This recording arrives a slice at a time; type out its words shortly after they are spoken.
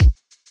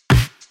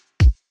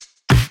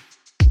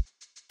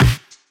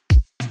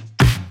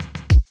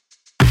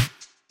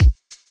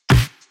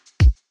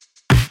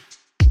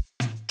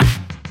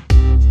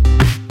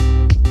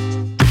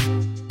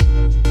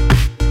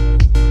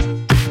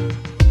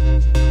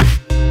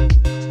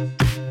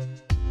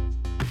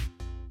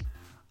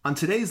On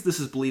today's This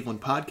Is Believeland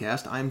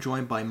podcast, I'm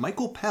joined by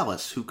Michael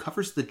Pallas, who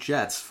covers the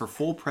Jets for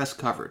Full Press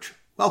Coverage.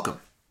 Welcome.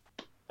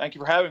 Thank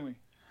you for having me.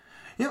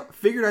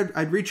 Figured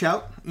I'd reach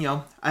out.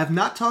 I have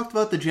not talked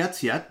about the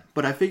Jets yet,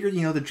 but I figured,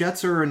 the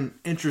Jets are an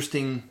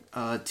interesting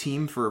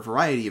team for a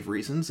variety of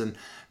reasons, and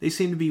they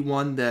seem to be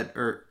one that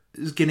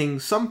is getting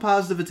some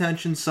positive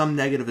attention, some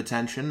negative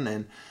attention,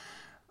 and,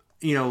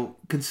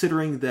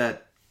 considering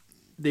that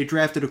they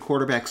drafted a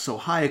quarterback so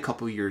high a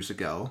couple years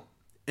ago,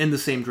 in the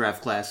same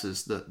draft class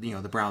as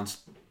the Browns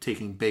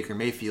taking Baker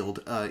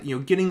Mayfield,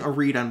 getting a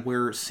read on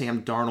where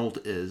Sam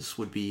Darnold is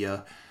would be,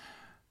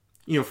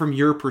 from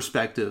your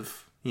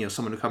perspective,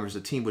 someone who covers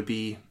the team would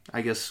be,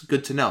 I guess,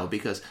 good to know,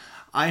 because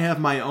I have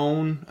my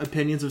own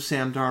opinions of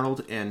Sam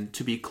Darnold, and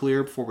to be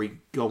clear, before we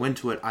go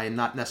into it, I am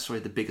not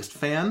necessarily the biggest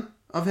fan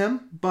of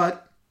him,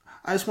 but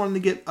I just wanted to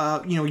get,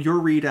 your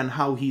read on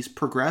how he's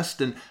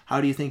progressed, and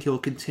how do you think he'll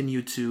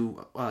continue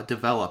to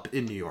develop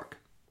in New York?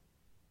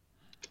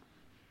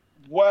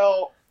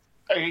 Well,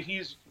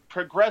 he's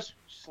progressed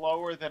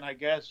slower than I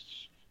guess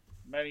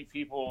many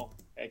people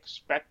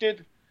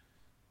expected,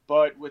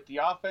 but with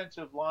the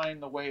offensive line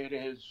the way it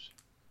is,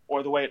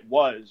 or the way it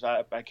was,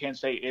 I can't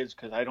say is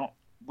because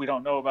we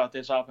don't know about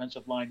this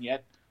offensive line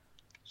yet.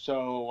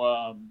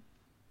 So,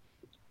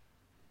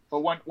 but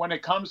when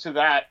it comes to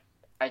that,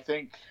 I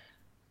think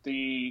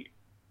the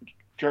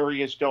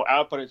jury is still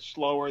out, but it's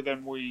slower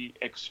than we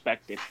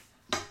expected.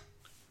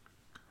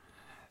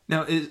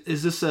 Now,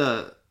 is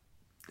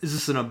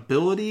this an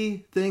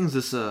ability thing? Is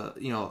this a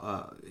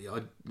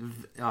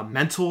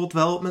mental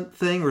development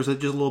thing, or is it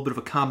just a little bit of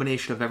a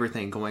combination of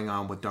everything going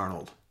on with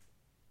Darnold?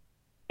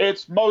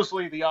 It's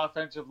mostly the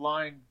offensive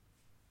line.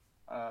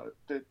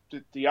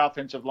 The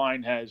offensive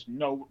line has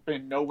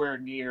been nowhere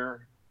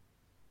near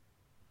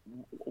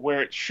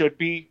where it should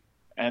be,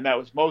 and that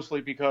was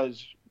mostly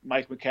because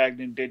Mike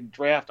Maccagnan didn't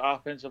draft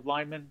offensive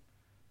linemen.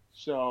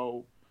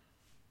 So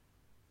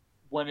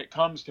when it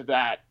comes to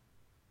that,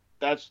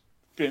 that's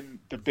been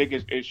the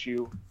biggest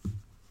issue.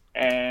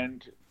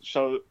 And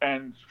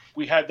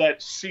we had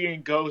that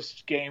seeing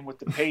ghosts game with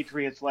the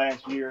Patriots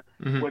last year,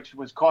 which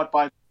was caught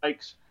by the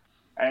Vikes,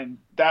 and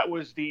that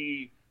was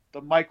the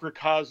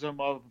microcosm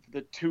of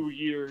the 2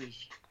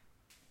 years.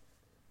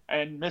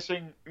 And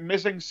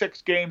missing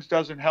 6 games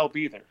doesn't help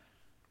either.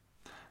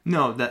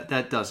 No,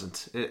 that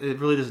doesn't. It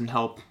really doesn't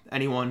help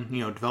anyone,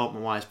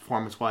 development-wise,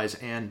 performance-wise,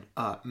 and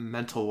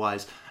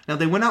mental-wise. Now,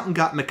 they went out and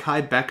got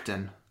Mekhi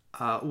Becton.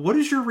 What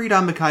is your read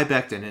on Mekhi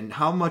Becton, and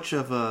how much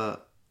will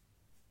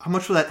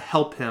that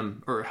help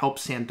him, or help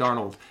Sam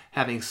Darnold,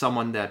 having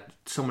someone that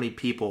so many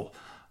people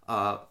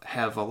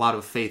have a lot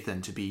of faith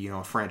in to be,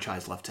 a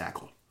franchise left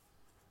tackle?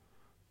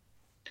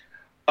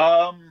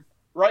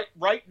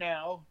 Right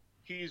now,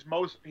 his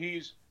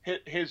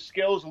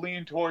skills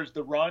lean towards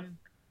the run.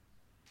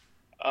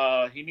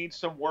 He needs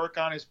some work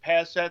on his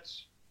pass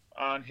sets,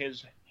 on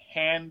his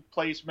hand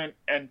placement,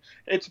 and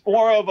it's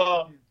more of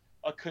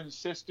a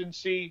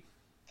consistency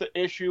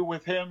issue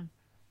with him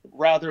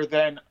rather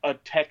than a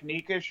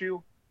technique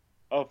issue.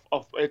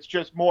 It's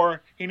just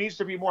more, he needs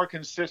to be more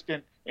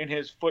consistent in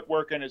his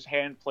footwork and his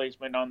hand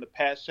placement on the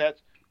pass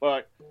sets.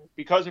 But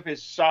because of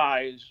his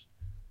size,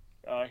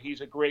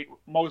 he's a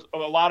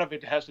lot of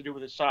it has to do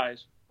with his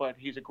size, but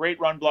he's a great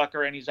run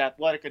blocker, and he's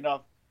athletic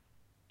enough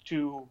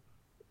to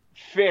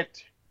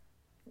fit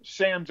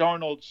Sam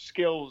Darnold's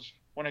skills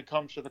when it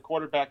comes to the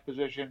quarterback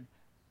position,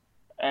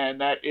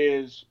 and that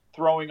is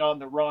throwing on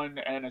the run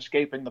and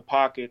escaping the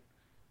pocket.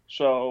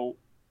 So,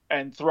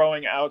 and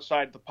throwing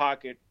outside the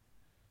pocket.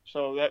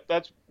 So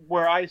that's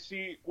where I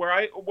see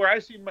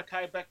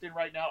Mekhi Becton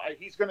right now.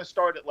 He's going to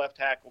start at left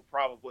tackle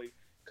probably,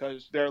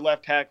 because their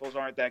left tackles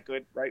aren't that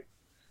good right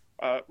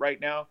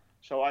now.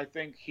 So I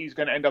think he's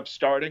going to end up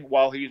starting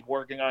while he's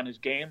working on his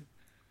game.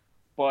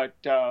 But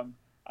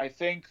I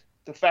think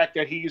the fact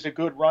that he's a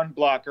good run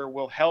blocker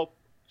will help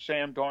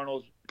Sam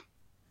Darnold,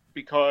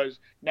 because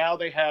now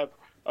they have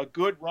a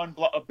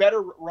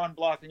better run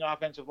blocking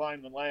offensive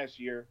line than last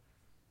year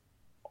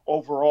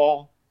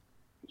overall.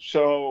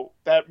 So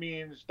that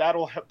means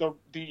that'll help,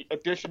 the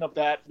addition of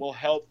that will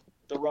help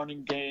the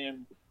running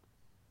game.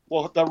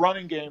 Well, the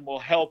running game will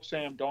help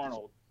Sam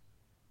Darnold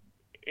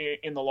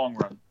in the long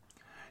run.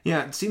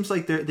 Yeah, it seems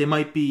like they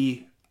might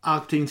be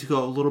opting to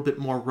go a little bit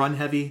more run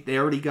heavy. They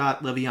already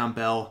got Le'Veon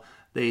Bell.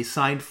 They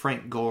signed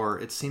Frank Gore.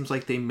 It seems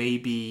like they may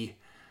be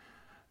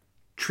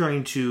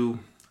trying to,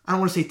 I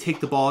don't want to say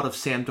take the ball out of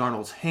Sam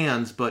Darnold's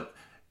hands, but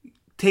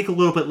take a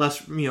little bit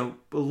less, a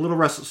little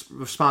less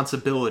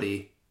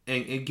responsibility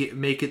and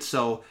make it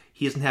so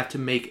he doesn't have to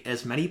make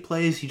as many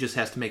plays. He just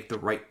has to make the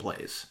right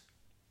plays.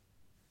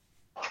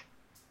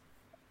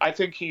 I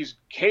think he's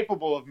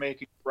capable of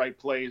making the right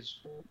plays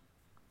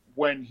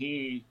when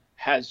he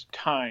has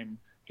time.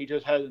 He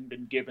just hasn't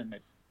been given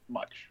it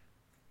much.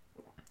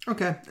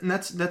 Okay, and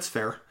that's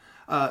fair.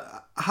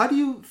 How do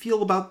you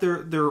feel about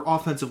their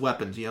offensive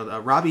weapons?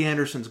 Robbie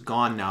Anderson's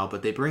gone now,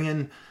 but they bring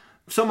in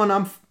someone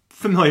I'm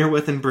familiar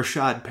with in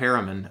Brashad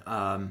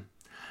Perriman.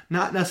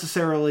 Not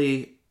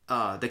necessarily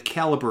the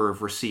caliber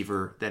of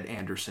receiver that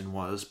Anderson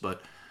was,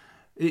 but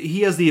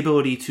he has the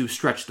ability to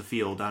stretch the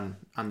field on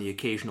the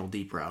occasional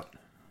deep route.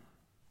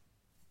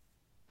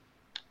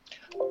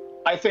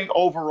 I think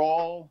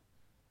overall,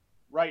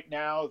 right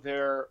now,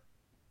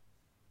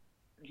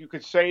 you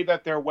could say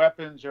that their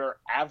weapons are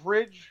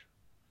average,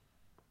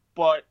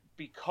 but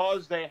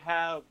because they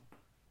have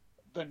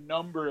the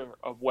number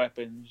of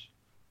weapons,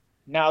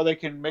 now they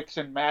can mix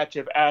and match.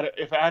 If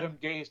Adam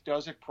Gase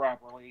does it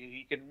properly,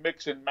 he can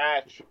mix and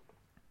match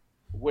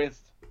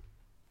with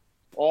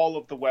all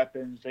of the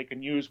weapons. They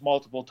can use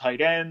multiple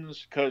tight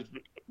ends because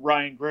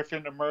Ryan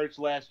Griffin emerged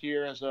last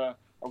year as a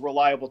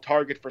reliable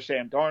target for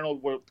Sam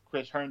Darnold with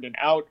Chris Herndon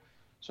out.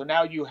 So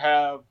now you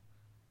have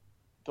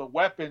the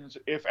weapons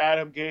if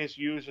Adam Gase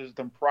uses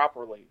them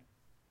properly.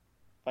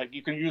 Like,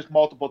 you can use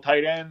multiple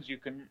tight ends. You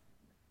can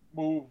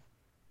move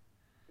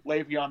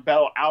Le'Veon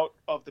Bell out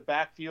of the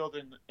backfield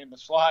in the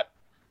slot.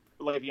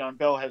 Le'Veon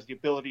Bell has the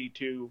ability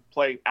to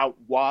play out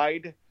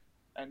wide,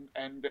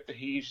 and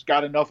he's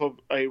got enough of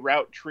a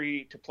route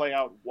tree to play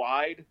out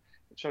wide.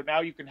 So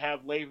now you can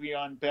have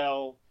Le'Veon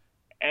Bell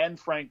and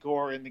Frank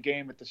Gore in the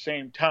game at the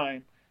same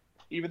time.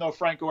 Even though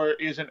Frank Gore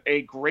isn't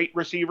a great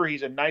receiver,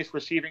 he's a nice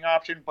receiving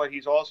option, but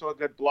he's also a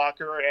good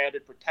blocker,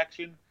 added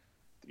protection.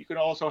 You can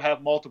also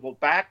have multiple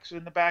backs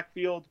in the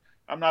backfield.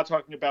 I'm not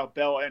talking about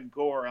Bell and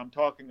Gore. I'm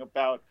talking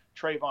about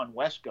Trayvon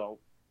Wesco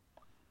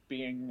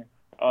being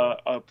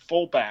a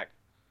fullback.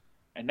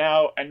 And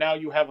now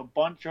you have a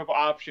bunch of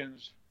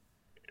options,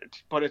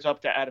 but it's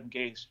up to Adam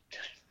Gase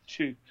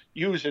to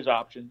use his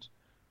options.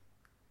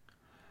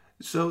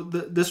 So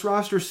this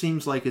roster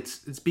seems like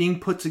it's being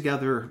put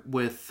together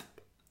with,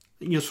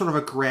 sort of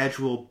a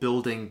gradual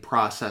building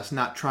process,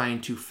 not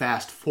trying to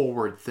fast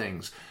forward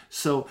things.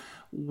 So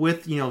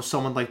with,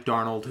 someone like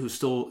Darnold, who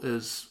still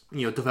is,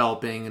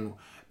 developing and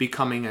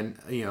becoming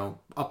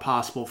a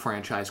possible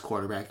franchise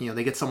quarterback,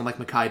 they get someone like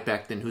Mekhi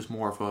Becton, who's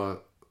more of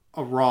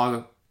a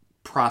raw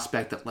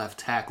prospect at left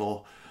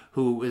tackle,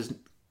 who is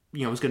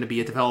going to be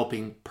a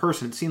developing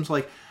person. It seems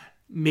like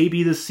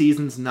maybe this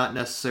season's not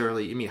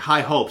necessarily, high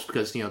hopes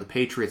because, the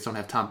Patriots don't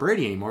have Tom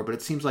Brady anymore, but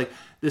it seems like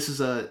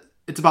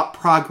it's about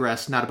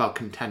progress, not about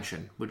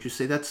contention. Would you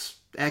say that's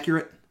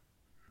accurate?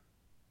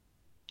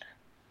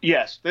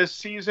 Yes, this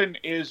season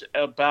is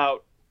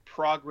about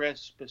progress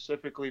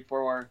specifically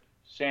for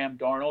Sam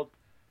Darnold,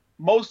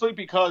 mostly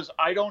because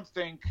I don't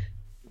think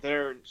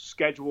their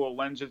schedule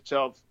lends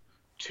itself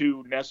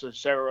to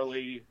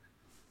necessarily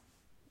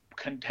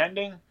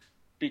contending,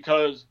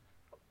 because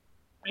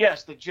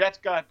yes, the Jets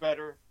got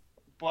better,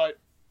 but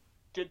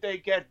did they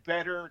get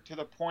better to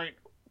the point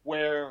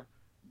where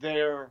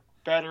they're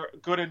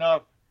good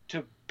enough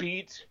to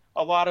beat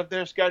a lot of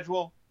their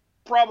schedule?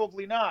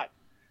 Probably not,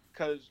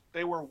 because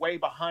they were way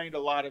behind a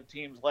lot of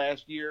teams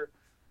last year.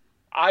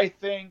 I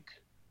think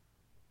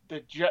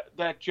that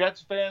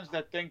Jets fans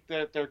that think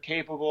that they're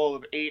capable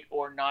of 8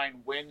 or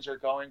 9 wins are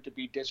going to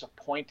be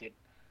disappointed.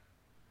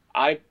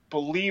 I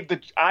believe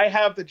that I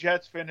have the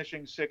Jets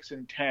finishing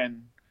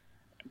 6-10,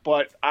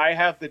 but I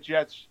have the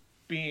Jets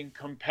being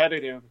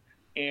competitive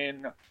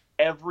in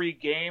every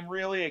game,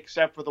 really,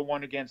 except for the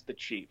one against the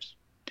Chiefs.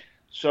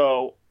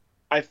 So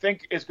I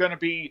think it's going to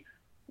be,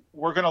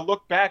 we're going to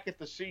look back at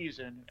the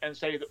season and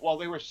say that, well,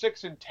 they were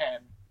 6-10,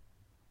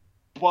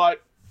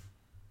 but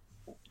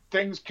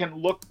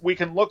we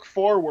can look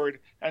forward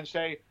and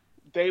say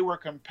they were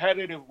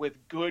competitive with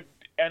good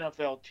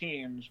NFL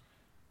teams.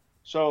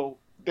 So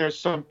there's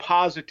some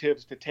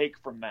positives to take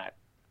from that.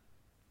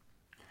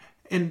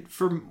 And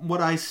from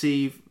what I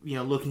see,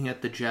 looking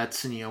at the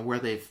Jets and, where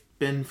they've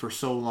been for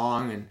so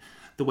long and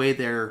the way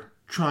they're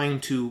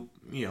trying to,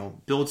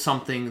 build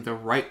something the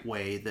right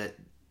way, that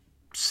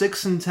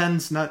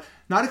 6-10's not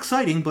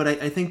exciting, but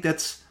I think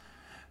that's,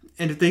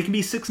 and if they can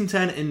be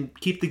 6-10 and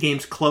keep the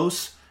games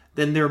close,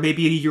 then they're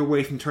maybe a year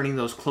away from turning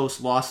those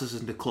close losses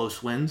into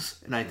close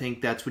wins. And I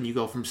think that's when you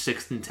go from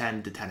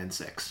 6-10 to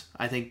 10-6.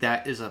 I think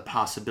that is a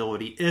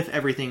possibility if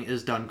everything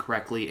is done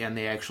correctly and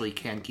they actually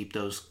can keep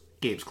those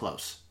games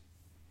close.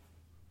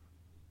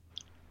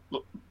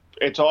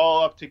 It's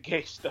all up to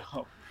Gase,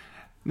 though.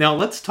 Now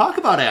let's talk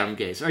about Adam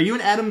Gase. Are you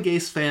an Adam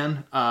Gase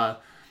fan?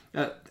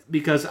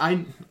 Because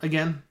I'm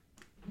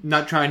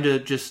not trying to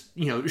just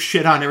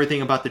shit on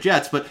everything about the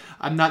Jets, but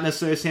I'm not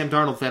necessarily a Sam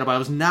Darnold fan. But I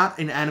was not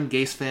an Adam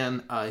Gase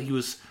fan.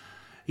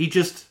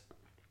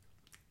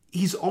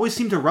 He's always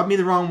seemed to rub me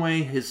the wrong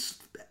way. His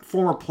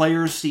former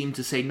players seemed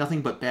to say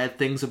nothing but bad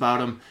things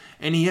about him.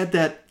 And he had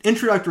that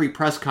introductory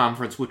press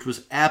conference, which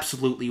was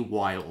absolutely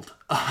wild,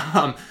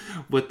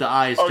 with the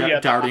eyes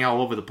darting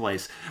all over the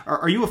place.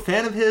 Are you a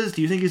fan of his?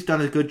 Do you think he's done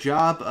a good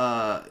job?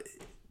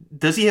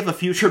 Does he have a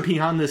future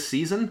beyond this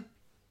season?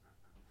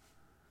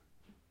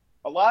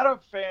 A lot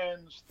of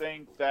fans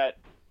think that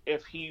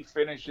if he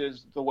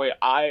finishes the way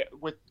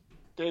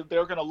they're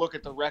going to look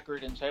at the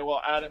record and say,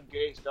 well, Adam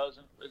Gase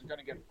is going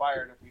to get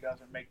fired if he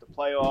doesn't make the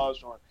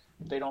playoffs, or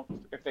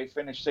if they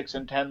finish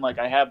 6-10 like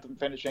I have them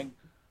finishing.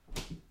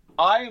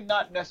 I am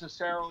not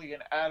necessarily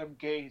an Adam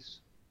Gase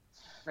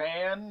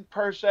fan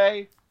per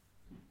se.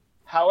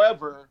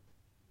 However,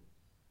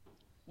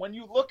 when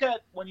you look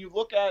at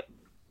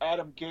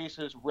Adam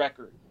Gase's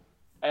record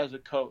as a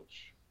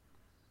coach.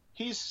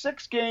 He's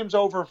 6 games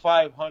over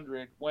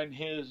 500 when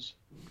his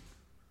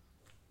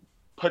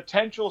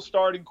potential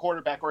starting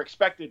quarterback, or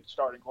expected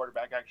starting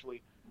quarterback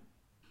actually,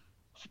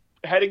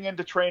 heading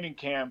into training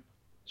camp,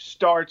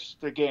 starts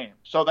the game.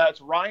 So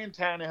that's Ryan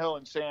Tannehill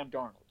and Sam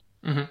Darnold.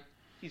 Mm-hmm.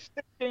 He's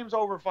 6 games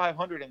over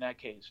 500 in that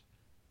case.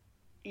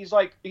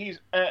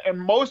 And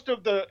most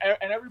of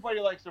and everybody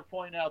likes to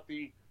point out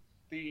the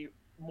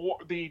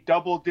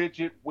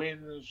double-digit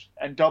wins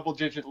and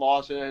double-digit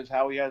losses,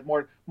 how he has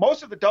more.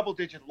 Most of the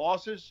double-digit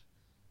losses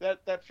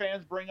that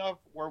fans bring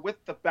up were with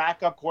the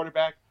backup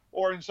quarterback,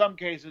 or in some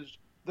cases,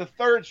 the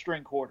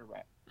third-string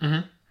quarterback.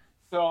 Mm-hmm.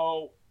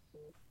 So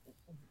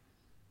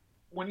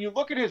when you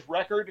look at his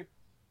record,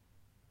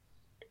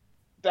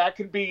 that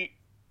can be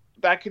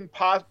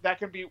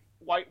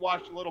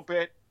whitewashed a little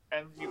bit,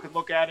 and you can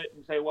look at it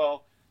and say,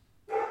 well,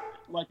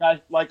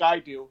 like I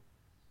do.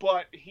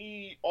 But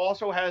he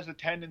also has a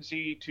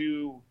tendency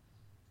to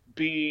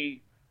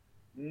be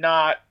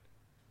not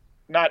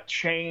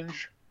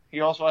change.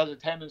 He also has a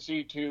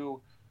tendency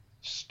to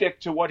stick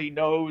to what he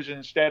knows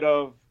instead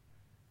of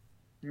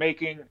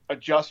making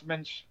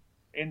adjustments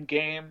in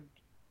game.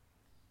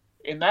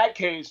 In that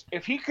case,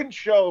 if he can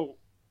show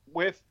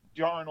with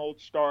Darnold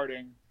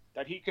starting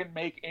that he can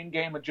make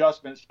in-game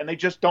adjustments and they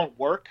just don't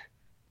work,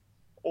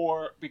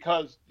 or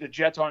because the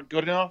Jets aren't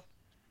good enough,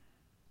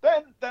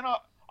 then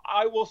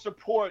I will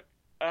support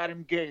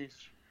Adam Gase.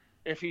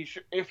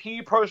 If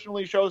he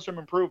personally shows some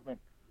improvement,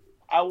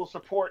 I will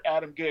support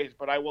Adam Gase.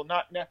 But I will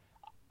not.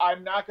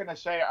 I'm not going to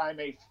say I'm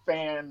a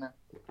fan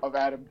of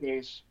Adam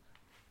Gase,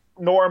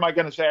 nor am I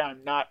going to say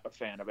I'm not a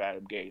fan of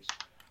Adam Gase.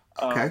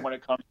 Okay. When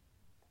it comes,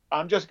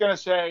 I'm just going to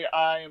say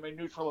I am a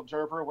neutral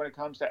observer when it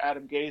comes to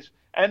Adam Gase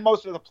and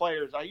most of the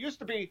players. I used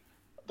to be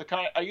the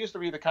kind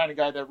of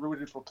guy that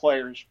rooted for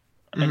players,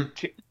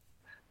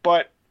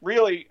 but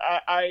really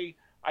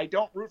I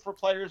don't root for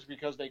players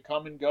because they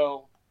come and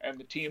go and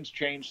the teams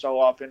change so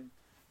often,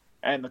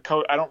 and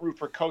I don't root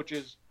for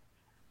coaches.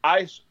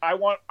 I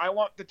want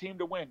the team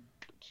to win.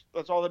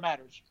 That's all that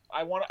matters.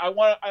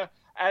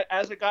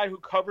 As a guy who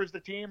covers the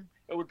team,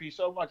 it would be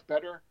so much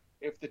better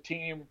if the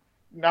team,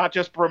 not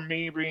just from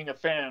me being a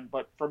fan,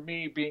 but for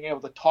me being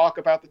able to talk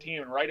about the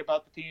team and write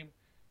about the team,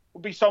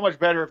 would be so much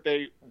better if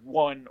they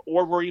won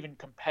or were even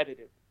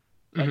competitive,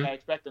 like I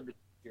expect them to be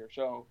here.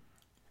 So,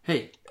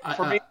 hey,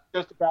 for me,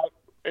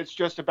 it's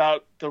just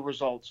about the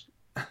results.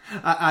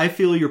 I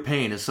feel your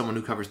pain as someone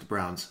who covers the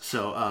Browns,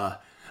 so I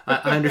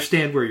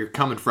understand where you're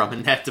coming from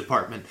in that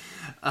department.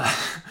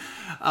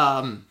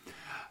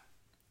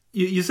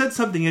 You said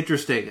something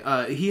interesting.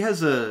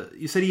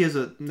 You said he has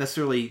a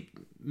necessarily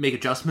make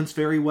adjustments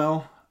very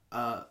well.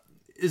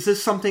 Is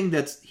this something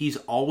that he's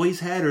always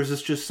had, or is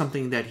this just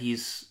something that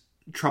he's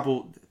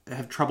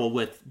have trouble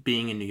with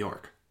being in New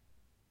York?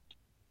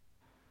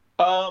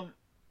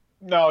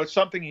 No, it's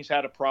something he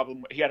had a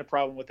problem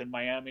with in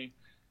Miami.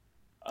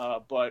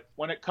 But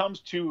when it comes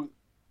to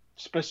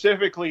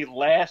specifically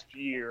last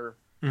year,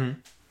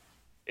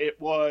 it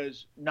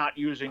was not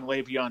using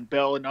Le'Veon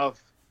Bell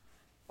enough.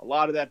 A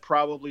lot of that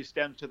probably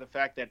stems to the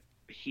fact that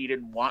he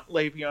didn't want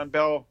Le'Veon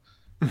Bell,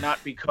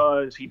 not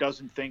because he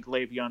doesn't think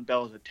Le'Veon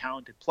Bell is a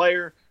talented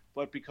player,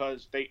 but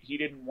because he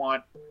didn't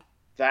want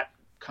that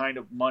kind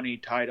of money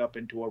tied up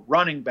into a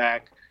running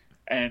back,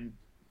 and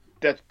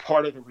that's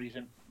part of the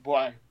reason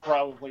why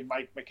probably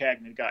Mike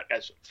Maccagnan got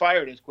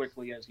fired as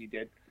quickly as he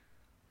did.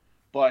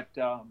 But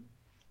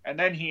and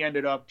then he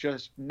ended up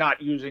just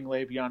not using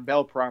Le'Veon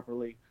Bell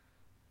properly.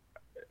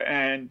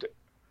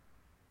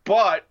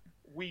 But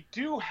we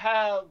do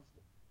have,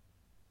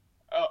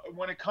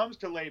 when it comes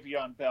to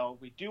Le'Veon Bell,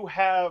 we do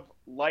have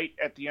light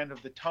at the end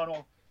of the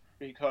tunnel,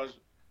 because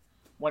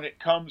when it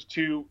comes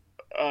to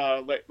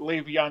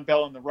Le'Veon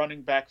Bell in the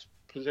running back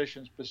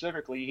position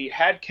specifically, he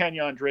had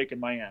Kenyon Drake in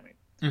Miami.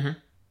 Mm-hmm.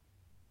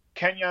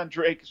 Kenyon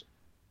Drake's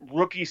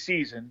rookie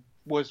season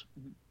was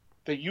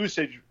the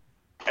usage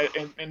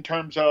in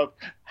terms of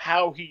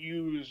how he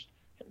used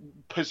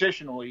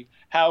positionally,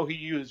 how he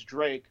used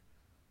Drake,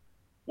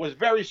 was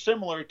very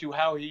similar to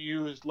how he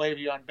used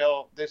Le'Veon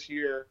Bell this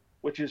year,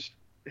 which is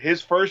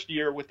his first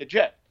year with the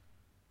Jets.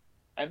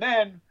 And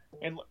then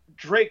in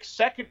Drake's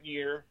second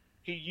year,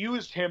 he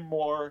used him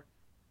more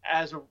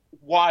as a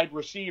wide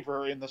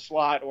receiver in the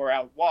slot or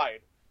out wide.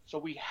 So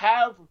we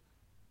have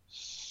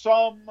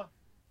some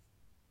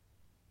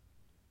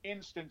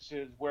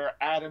instances where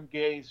Adam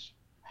Gase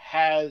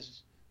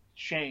has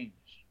changed,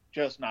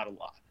 just not a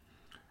lot.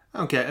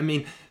 Okay, I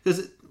mean,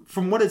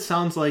 from what it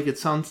sounds like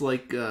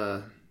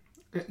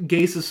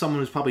Gase is someone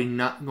who's probably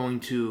not going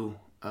to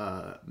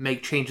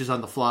make changes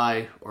on the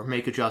fly or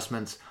make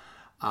adjustments.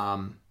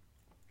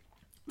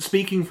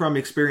 Speaking from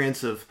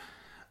experience of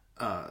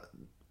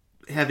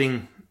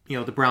having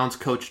the Browns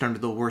coached under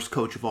the worst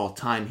coach of all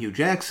time, Hugh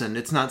Jackson,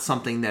 it's not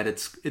something that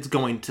it's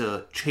going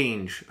to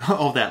change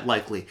all that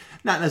likely.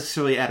 Not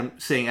necessarily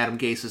saying Adam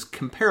Gase is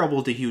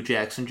comparable to Hugh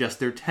Jackson, just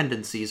their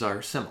tendencies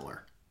are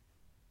similar.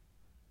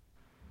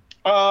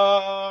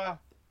 I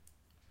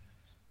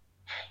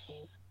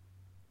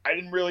I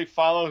didn't really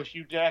follow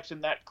Hugh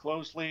Jackson that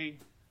closely.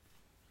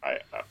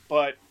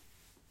 But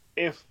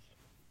if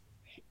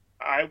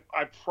I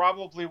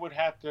probably would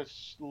have to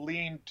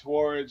lean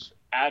towards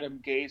Adam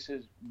Gase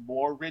is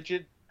more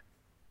rigid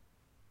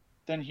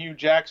than Hugh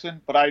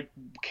Jackson, but I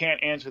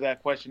can't answer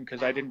that question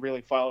because I didn't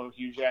really follow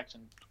Hugh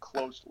Jackson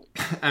closely.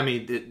 I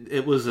mean,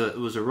 it was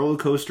a roller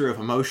coaster of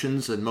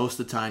emotions, and most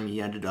of the time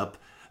he ended up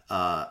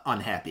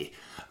unhappy.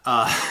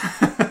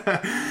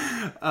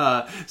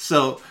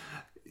 So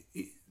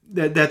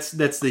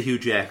that's the Hugh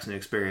Jackson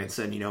experience,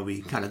 and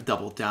we kind of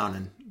doubled down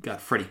and got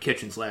Freddie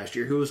Kitchens last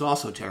year, who was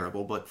also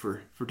terrible, but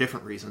for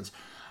different reasons.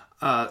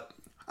 I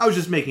was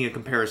just making a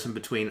comparison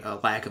between a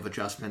lack of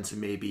adjustments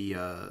and maybe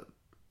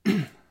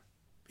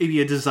maybe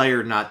a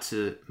desire not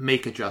to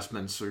make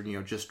adjustments, or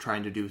just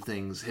trying to do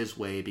things his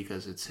way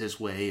because it's his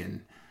way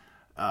and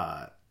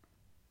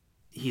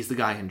he's the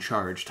guy in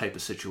charge type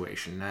of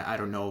situation. I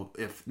don't know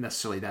if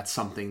necessarily that's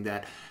something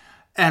that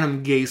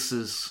Adam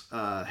Gase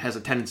has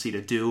a tendency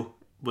to do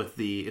with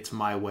the "it's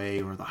my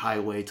way" or the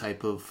highway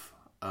type of.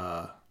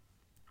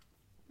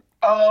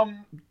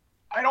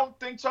 I don't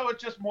think so.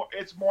 It's just more.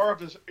 It's more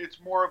of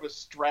a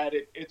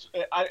strategy.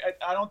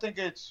 I don't think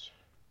it's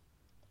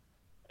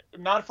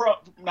not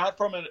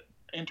from an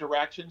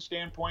interaction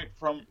standpoint.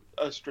 From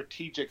a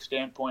strategic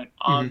standpoint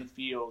on the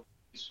field,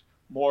 it's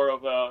more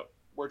of a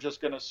we're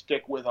just going to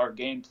stick with our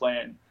game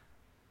plan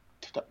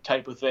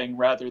type of thing,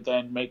 rather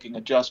than making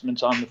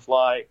adjustments on the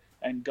fly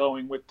and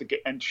going with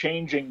and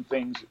changing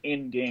things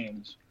in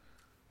games.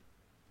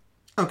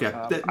 Okay,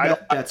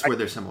 that's where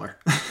they're similar.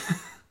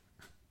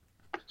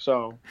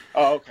 So,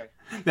 okay.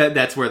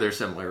 That's where they're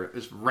similar,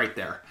 is right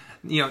there.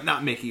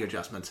 Not making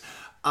adjustments.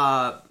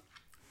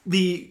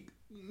 The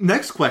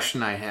next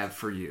question I have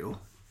for you,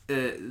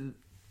 the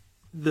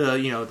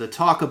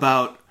talk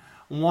about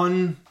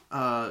one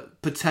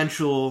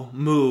potential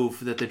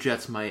move that the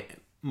Jets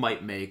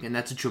might make, and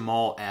that's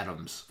Jamal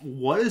Adams.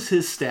 What is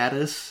his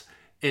status,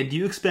 and do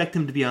you expect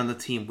him to be on the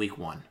team week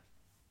 1?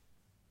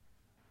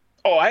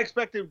 Oh, I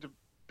expect him to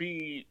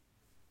be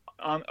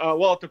on.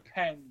 Well, it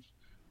depends.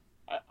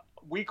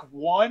 Week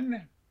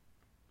 1,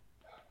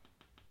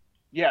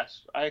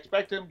 yes, I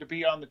expect him to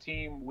be on the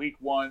team week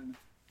 1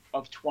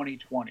 of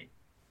 2020.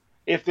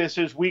 If this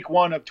is week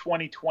 1 of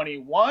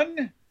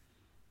 2021,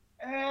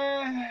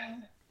 I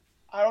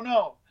don't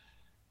know.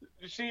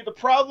 You see, the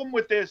problem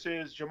with this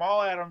is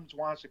Jamal Adams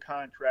wants a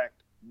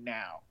contract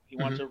now. He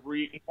wants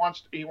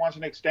he wants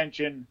an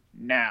extension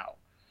now.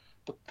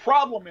 The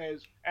problem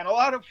is, and a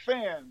lot of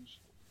fans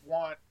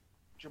want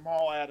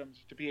Jamal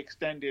Adams to be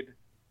extended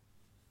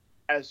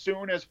as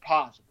soon as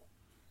possible.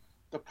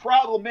 The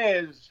problem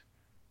is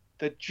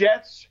the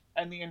Jets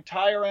and the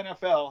entire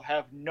NFL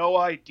have no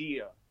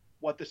idea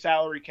what the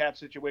salary cap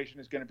situation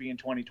is going to be in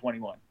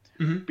 2021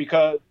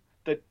 because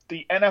the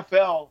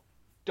NFL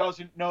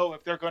doesn't know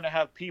if they're going to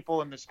have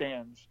people in the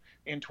stands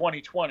in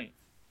 2020.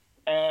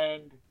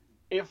 And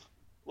if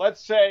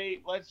let's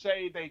say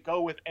they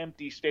go with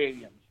empty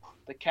stadiums,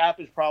 the cap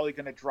is probably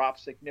going to drop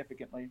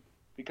significantly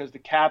because the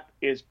cap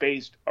is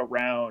based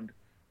on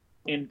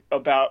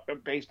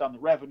the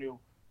revenue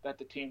that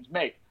the teams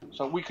make.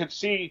 So we could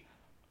see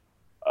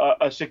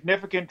a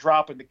significant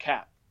drop in the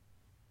cap.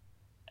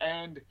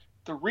 And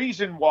the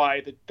reason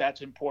why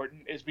that's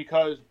important is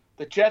because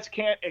the Jets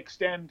can't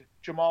extend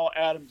Jamal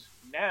Adams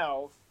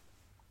now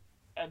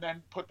and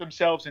then put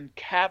themselves in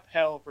cap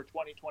hell for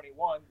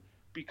 2021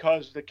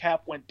 because the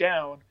cap went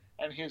down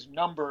and his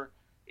number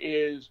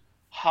is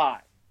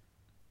high.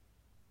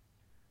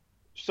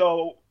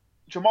 So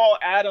Jamal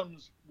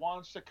Adams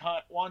wants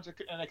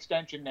an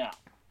extension now.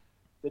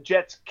 The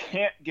Jets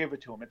can't give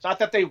it to him. It's not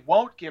that they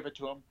won't give it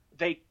to him.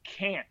 They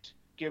can't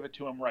give it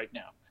to him right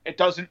now. It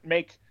doesn't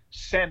make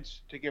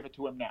sense to give it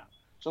to him now.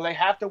 So they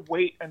have to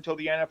wait until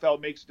the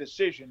NFL makes a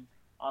decision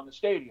on the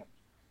stadium.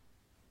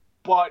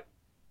 But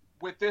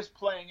with this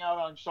playing out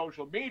on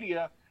social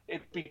media,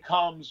 it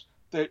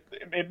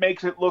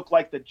makes it look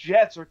like the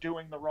Jets are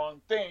doing the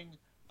wrong thing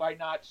by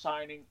not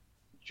signing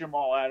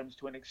Jamal Adams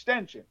to an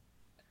extension.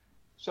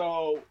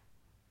 So,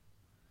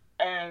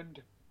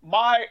 and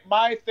my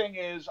thing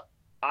is,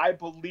 I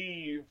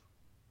believe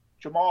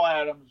Jamal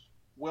Adams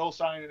will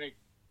sign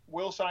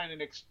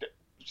an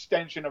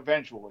extension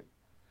eventually.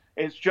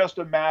 It's just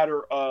a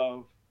matter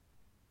of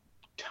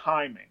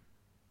timing.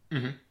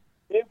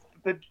 If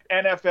the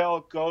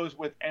NFL goes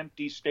with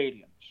empty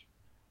stadiums,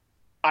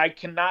 I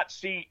cannot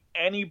see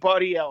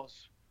anybody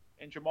else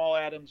in Jamal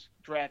Adams'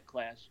 draft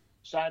class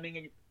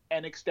signing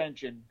an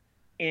extension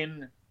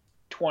in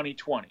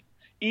 2020.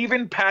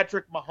 Even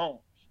Patrick Mahomes.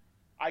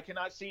 I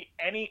cannot see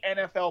any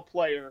NFL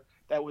player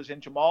that was in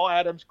Jamal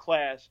Adams'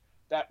 class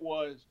that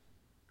was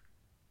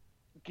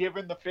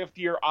given the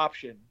fifth-year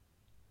option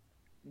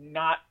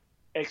not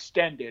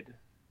extended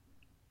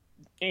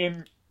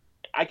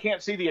I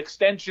can't see the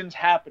extensions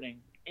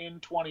happening in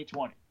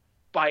 2020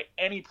 by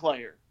any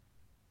player,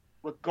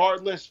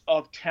 regardless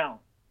of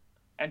talent.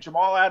 And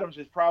Jamal Adams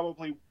is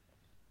probably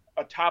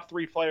a top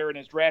 3 player in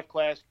his draft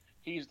class.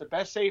 He's the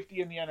best safety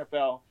in the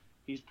NFL.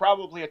 He's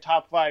probably a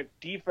top 5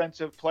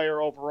 defensive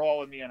player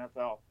overall in the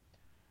NFL.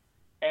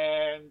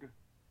 And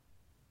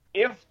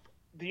if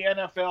the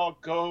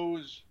NFL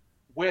goes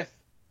with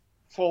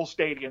full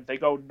stadiums, they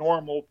go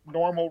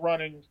normal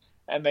running,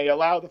 and they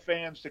allow the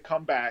fans to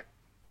come back,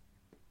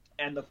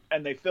 and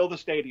they fill the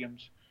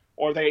stadiums,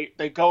 or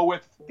they go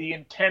with the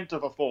intent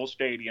of a full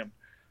stadium,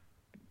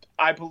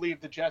 I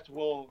believe the Jets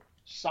will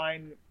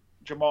sign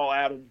Jamal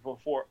Adams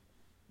before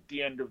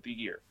the end of the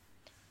year.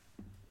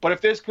 But if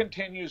this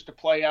continues to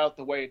play out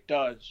the way it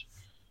does,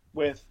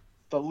 with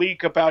the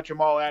leak about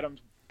Jamal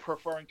Adams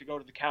preferring to go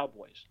to the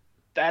Cowboys,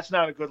 that's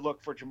not a good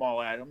look for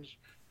Jamal Adams,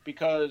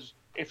 because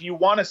if you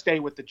want to stay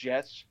with the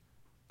Jets,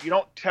 you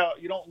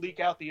don't leak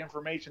out the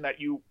information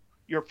that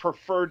you're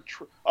preferred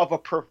of a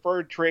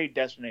preferred trade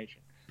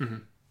destination. Mm-hmm.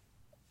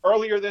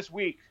 Earlier this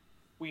week,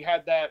 we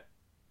had that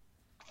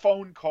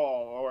phone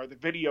call or the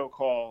video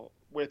call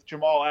with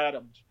Jamal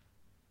Adams,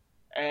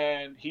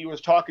 and he was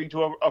talking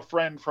to a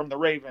friend from the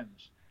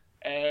Ravens,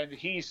 and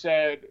he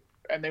said,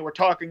 and they were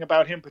talking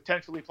about him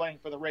potentially playing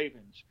for the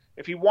Ravens.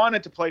 If he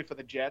wanted to play for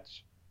the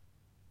Jets,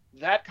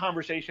 that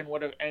conversation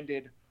would have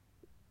ended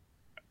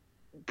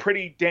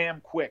pretty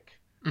damn quick.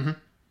 Mm-hmm.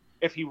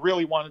 If he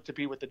really wanted to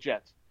be with the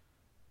Jets.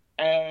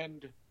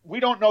 And we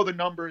don't know the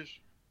numbers,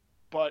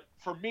 but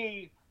for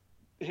me,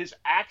 his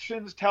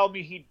actions tell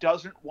me he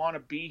doesn't want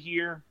to be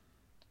here.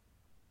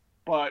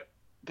 But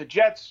the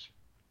Jets,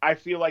 I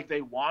feel like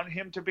they want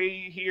him to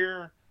be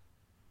here,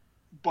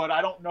 but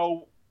I don't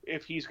know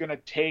if he's going to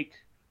take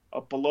a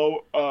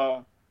below,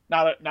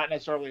 not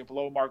necessarily a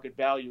below market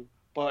value,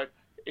 but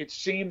it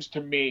seems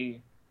to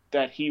me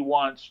that he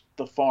wants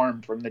the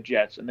farm from the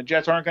Jets, and the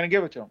Jets aren't going to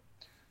give it to him.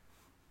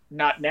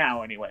 Not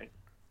now, anyway.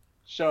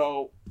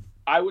 So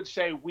I would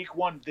say week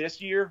 1 this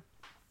year,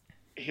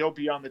 he'll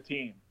be on the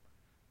team.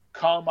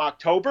 Come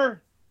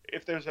October,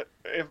 if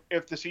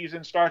the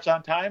season starts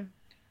on time,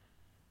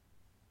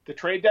 the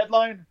trade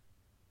deadline,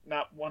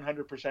 not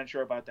 100%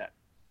 sure about that.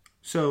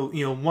 So,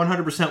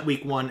 100%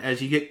 week 1.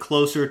 As you get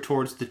closer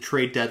towards the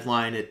trade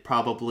deadline, it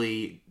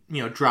probably,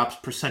 drops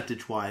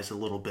percentage-wise a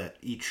little bit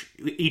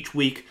each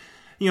week.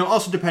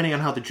 Also depending on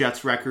how the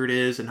Jets' record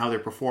is and how they're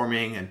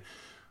performing, and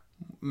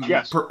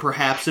yes.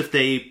 Perhaps if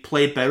they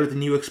played better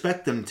than you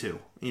expect them to.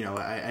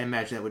 I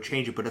imagine that would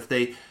change it. But if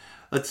they,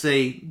 let's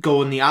say,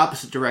 go in the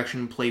opposite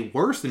direction and play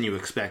worse than you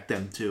expect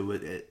them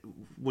to,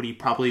 would he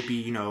probably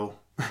be,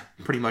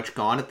 pretty much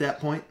gone at that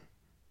point?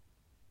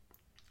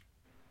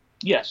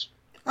 Yes.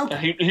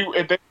 Okay.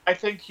 I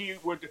think he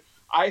would.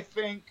 I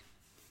think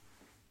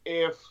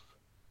if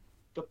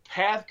the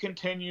path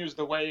continues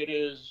the way it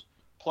is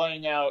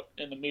playing out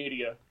in the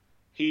media,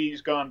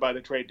 he's gone by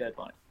the trade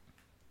deadline.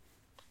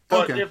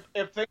 But okay.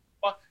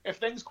 if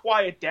things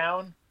quiet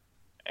down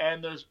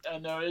and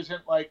there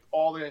isn't like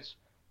all this,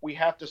 we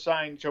have to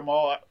sign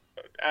Jamal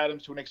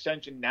Adams to an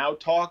extension now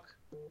talk,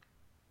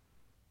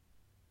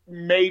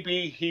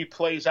 maybe he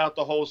plays out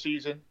the whole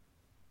season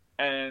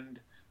and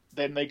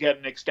then they get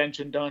an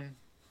extension done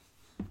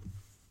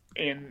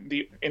in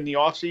the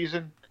off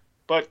season.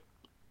 But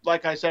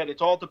like I said,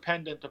 it's all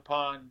dependent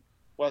upon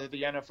whether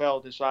the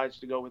NFL decides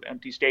to go with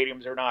empty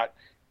stadiums or not,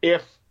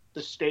 if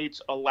the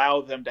states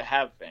allow them to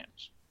have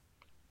fans.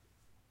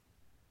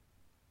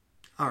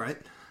 All right.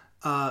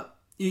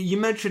 You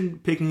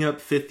mentioned picking up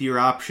fifth-year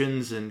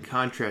options and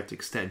contract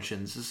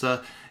extensions.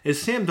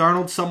 Is Sam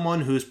Darnold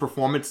someone whose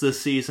performance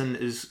this season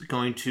is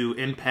going to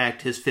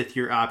impact his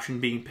fifth-year option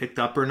being picked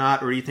up or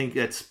not? Or do you think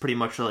that's pretty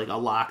much like a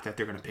lock that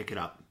they're going to pick it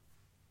up?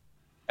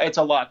 It's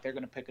a lock. They're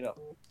going to pick it up.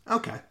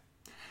 Okay.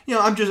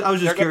 I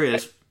was just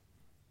curious.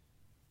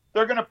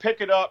 They're going to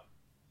pick it up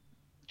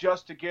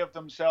just to give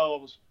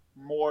themselves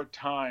more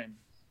time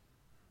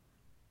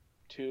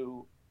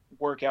to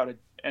work out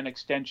an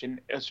extension,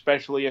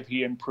 especially if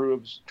he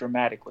improves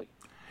dramatically.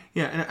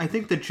 Yeah, and I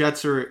think the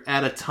Jets are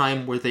at a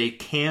time where they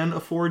can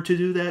afford to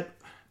do that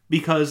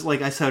because,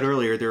 like I said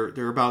earlier,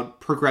 they're about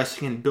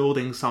progressing and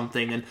building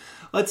something. And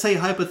let's say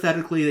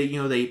hypothetically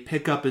that they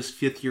pick up his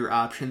fifth-year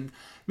option.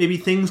 Maybe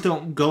things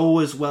don't go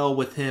as well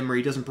with him, or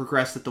he doesn't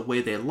progress it the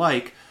way they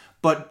like.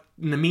 But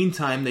in the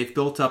meantime, they've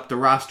built up the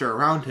roster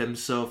around him.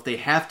 So if they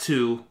have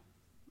to,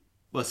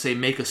 let's say,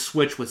 make a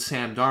switch with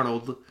Sam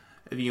Darnold,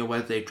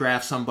 whether they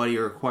draft somebody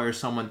or acquire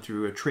someone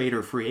through a trade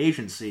or free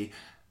agency,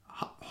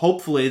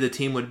 hopefully the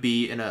team would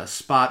be in a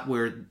spot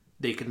where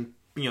they can,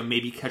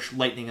 maybe catch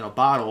lightning in a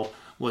bottle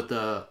with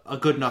a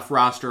good enough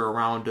roster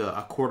around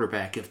a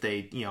quarterback if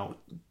they,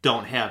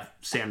 don't have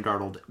Sam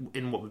Darnold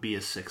in what would be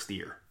his sixth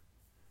year.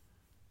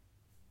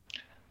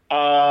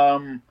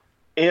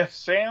 If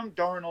Sam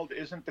Darnold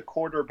isn't the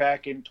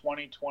quarterback in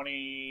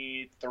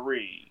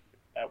 2023,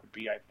 that would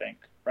be, I think,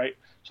 right?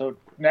 So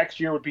next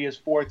year would be his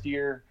fourth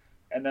year,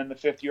 and then the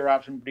fifth-year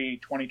option would be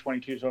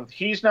 2022. So if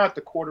he's not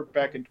the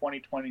quarterback in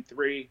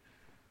 2023,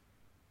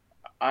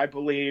 I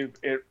believe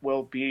it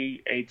will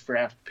be a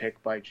draft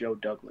pick by Joe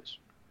Douglas.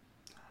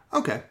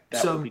 Okay.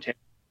 That would be taken.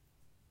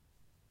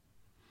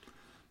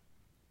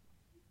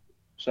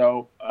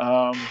 So,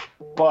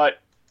 but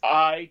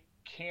I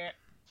can't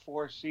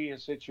foresee a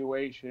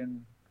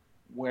situation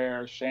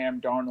where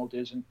Sam Darnold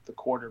isn't the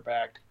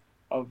quarterback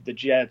of the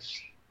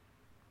Jets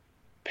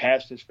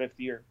past his 5th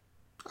year.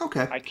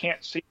 Okay. I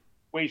can't see a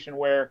situation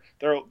where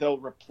they'll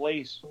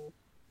replace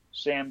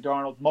Sam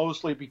Darnold,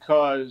 mostly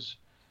because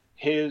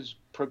his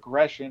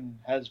progression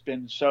has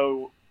been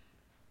so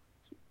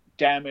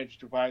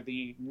damaged by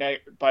the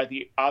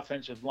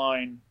offensive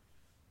line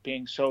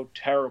being so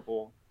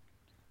terrible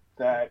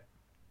that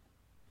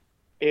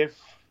if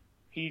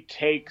he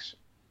takes,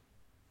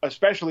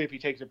 especially if he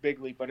takes a big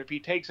leap, but if he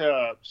takes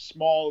a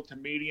small to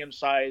medium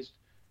sized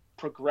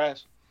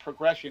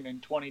progression in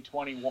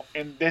 2021,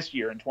 in this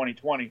year in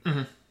 2020,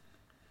 Mm-hmm.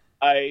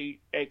 I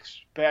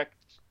expect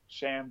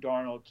Sam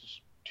Darnold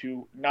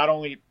to not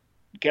only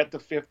get the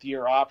 5th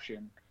year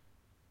option,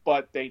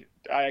 but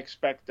I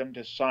expect them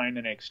to sign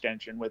an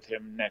extension with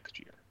him next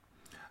year.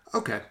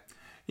 Okay.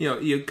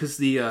 Because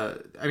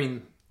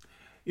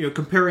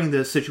comparing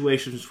the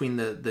situation between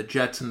the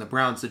Jets and the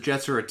Browns, the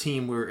Jets are a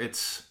team where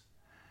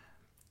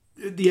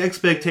the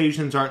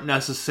expectations aren't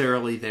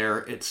necessarily there.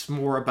 It's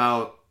more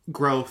about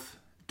growth,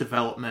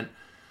 development.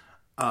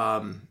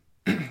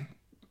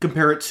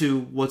 Compare it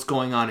to what's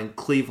going on in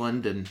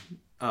Cleveland and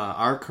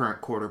our current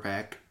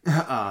quarterback,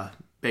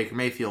 Baker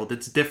Mayfield.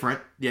 It's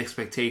different. The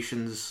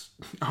expectations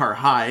are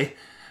high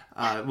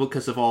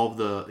because of all of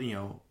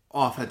the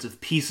offensive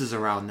pieces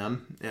around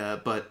them,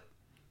 but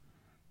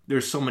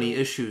there's so many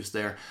issues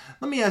there.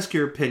 Let me ask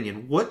your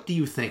opinion. What do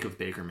you think of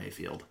Baker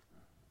Mayfield?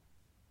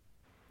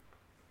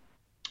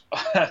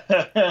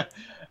 Come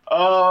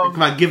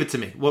on, give it to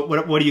me.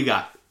 What do you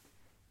got?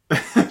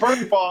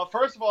 First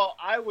of all,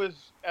 I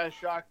was as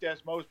shocked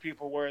as most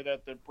people were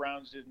that the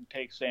Browns didn't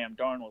take Sam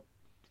Darnold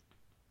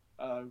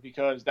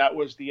because that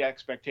was the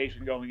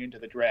expectation going into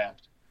the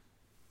draft.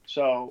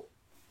 So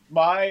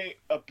my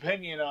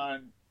opinion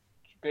on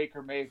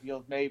Baker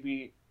Mayfield may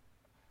be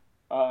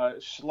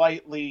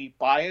slightly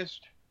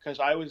biased because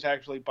I was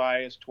actually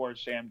biased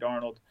towards Sam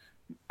Darnold.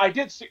 I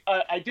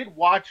did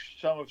watch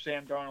some of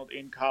Sam Darnold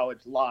in college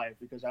live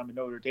because I'm a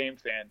Notre Dame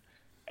fan,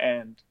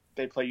 and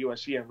they play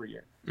USC every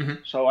year.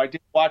 Mm-hmm. So I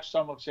did watch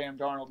some of Sam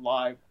Darnold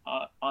live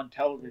on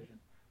television.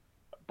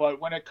 But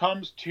when it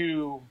comes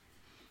to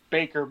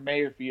Baker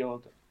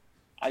Mayfield,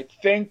 I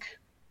think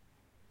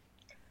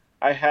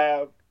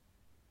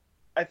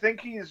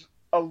he's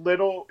a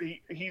little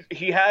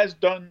he has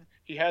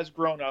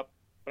grown up,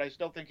 but I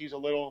still think he's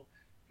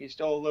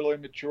still a little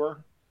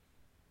immature.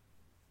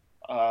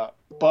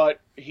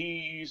 But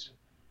he's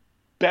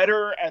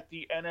better at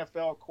the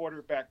NFL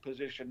quarterback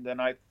position than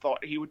I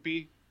thought he would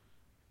be.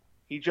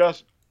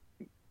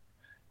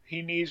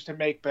 He needs to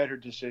make better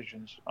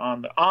decisions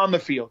on the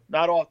field,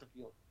 not off the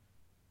field.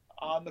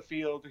 On the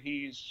field,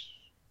 he's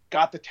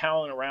got the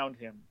talent around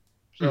him,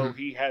 so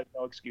he has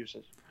no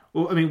excuses.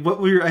 Well, I mean, what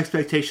were your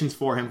expectations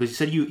for him? Because you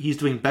said he's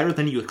doing better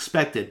than you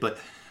expected, but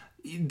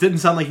it didn't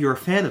sound like you were a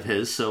fan of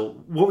his.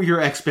 So, what were your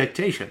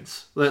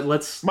expectations?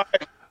 Let's. My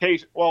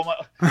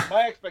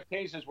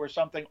expectations were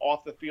something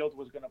off the field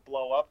was going to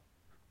blow up.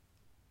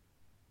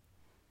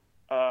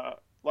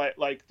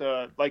 Like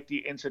the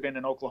incident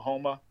in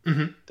Oklahoma,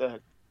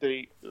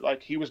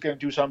 he was going to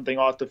do something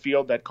off the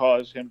field that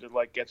caused him to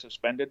get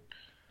suspended.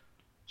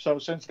 So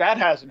since that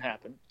hasn't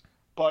happened,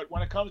 but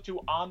when it comes to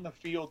on the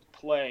field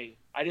play,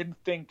 I didn't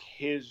think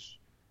his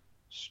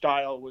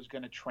style was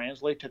going to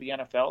translate to the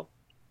NFL.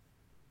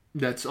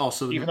 That's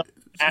also even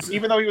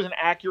though he was an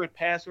accurate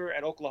passer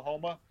at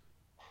Oklahoma,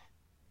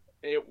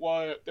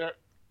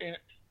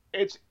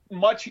 it's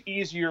much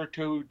easier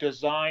to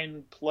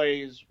design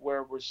plays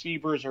where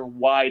receivers are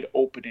wide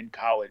open in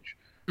college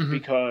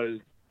because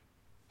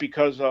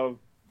of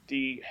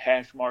the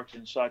hash marks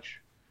and such,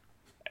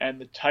 and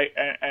the tight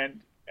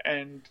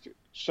and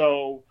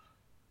so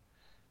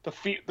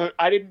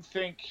I didn't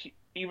think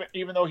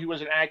even though he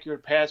was an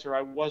accurate passer,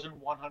 I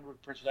wasn't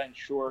 100%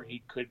 sure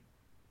he could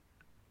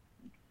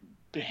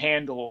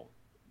handle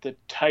the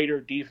tighter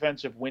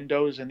defensive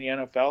windows in the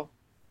NFL,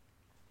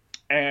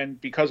 and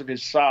because of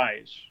his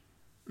size.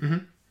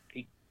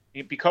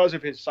 Because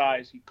of his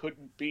size, he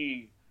couldn't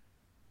be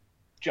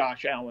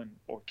Josh Allen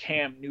or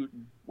Cam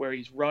Newton, where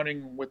he's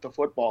running with the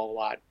football a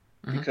lot,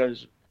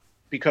 because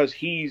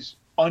he's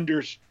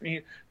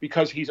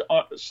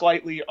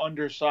slightly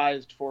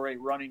undersized for a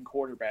running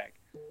quarterback.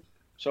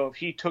 So if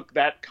he took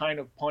that kind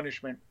of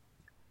punishment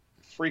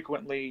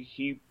frequently,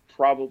 he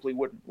probably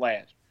wouldn't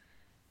last.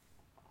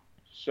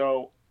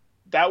 So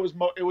that was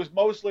it was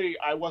mostly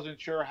I wasn't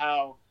sure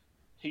how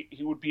he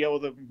would be able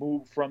to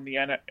move from the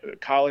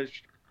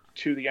college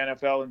to the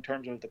NFL in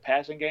terms of the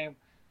passing game.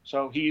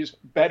 So he's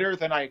better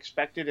than I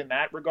expected in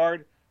that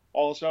regard.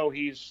 Also,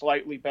 he's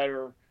slightly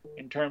better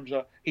in terms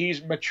of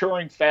he's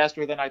maturing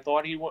faster than I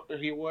thought he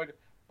would,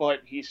 but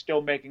he's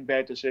still making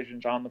bad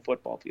decisions on the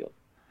football field.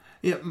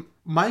 Yeah,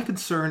 my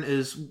concern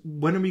is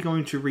when are we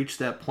going to reach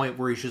that point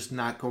where he's just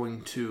not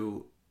going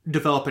to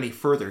develop any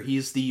further?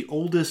 He's the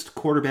oldest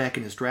quarterback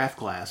in his draft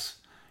class.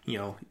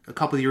 A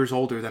couple of years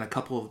older than a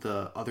couple of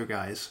the other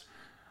guys.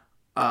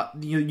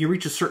 You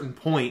reach a certain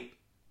point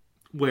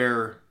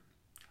where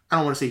I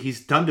don't want to say he's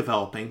done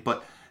developing,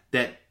 but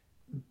that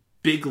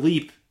big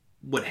leap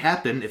would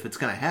happen if it's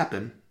going to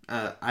happen.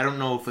 I don't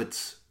know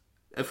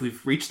if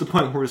we've reached the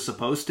point where we're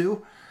supposed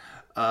to.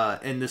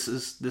 And this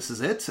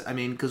is it. I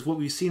mean, because what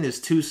we've seen is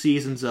 2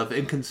 seasons of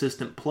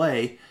inconsistent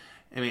play.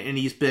 I mean, and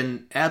he's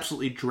been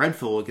absolutely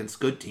dreadful against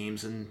good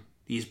teams, and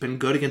he's been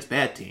good against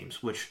bad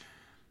teams, which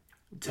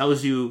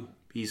tells you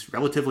he's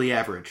relatively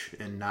average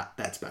and not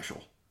that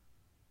special.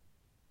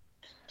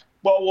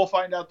 Well, we'll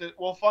find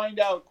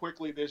out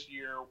quickly this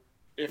year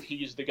if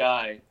he's the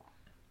guy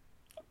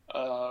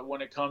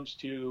when it comes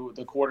to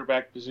the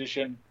quarterback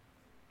position.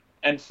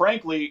 And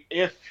frankly,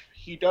 if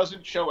he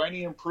doesn't show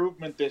any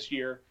improvement this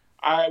year,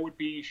 I would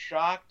be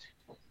shocked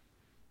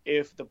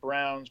if the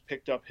Browns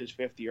picked up his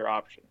 5th-year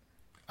option.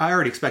 I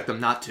already expect them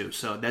not to,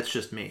 so that's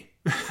just me.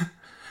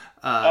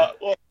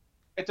 Well,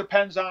 it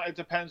depends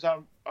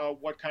on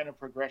what kind of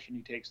progression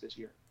he takes this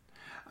year.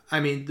 I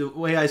mean, the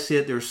way I see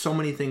it, there's so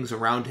many things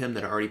around him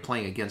that are already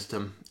playing against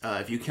him.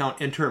 If you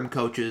count interim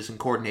coaches and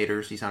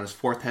coordinators, he's on his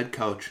 4th head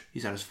coach.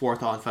 He's on his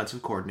 4th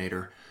offensive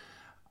coordinator.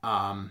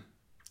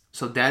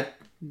 So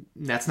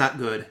that's not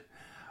good.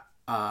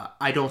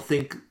 I don't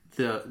think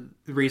the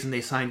reason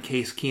they signed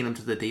Case Keenum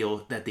to the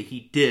deal that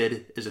he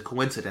did is a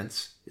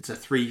coincidence. It's a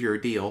 3-year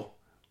deal.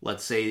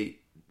 Let's say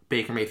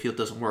Baker Mayfield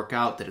doesn't work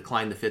out. They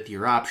decline the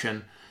 5th-year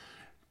option.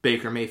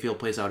 Baker Mayfield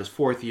plays out his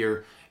 4th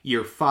year.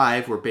 Year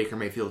 5, where Baker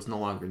Mayfield is no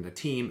longer in the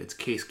team, it's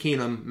Case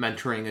Keenum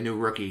mentoring a new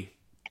rookie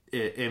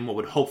in what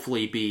would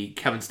hopefully be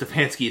Kevin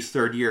Stefanski's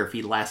 3rd year if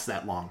he lasts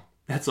that long.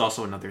 That's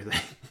also another thing.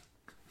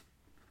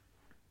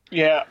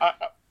 Yeah,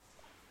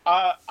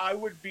 I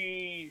would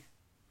be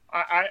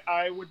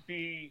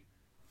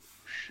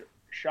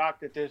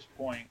shocked at this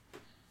point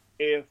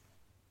if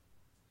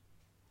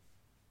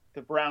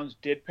the Browns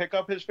did pick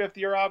up his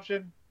 5th-year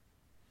option,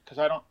 because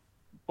I don't.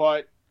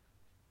 But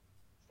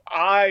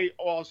I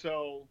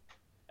also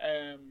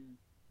am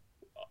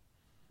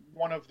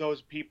one of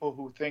those people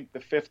who think the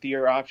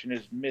 5th-year option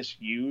is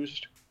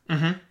misused.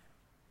 Mm-hmm.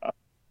 A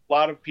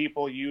lot of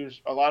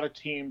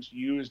teams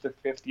use the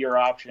 5th-year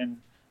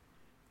option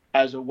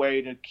as a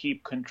way to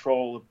keep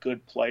control of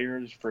good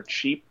players for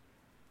cheap.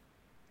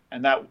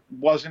 And that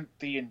wasn't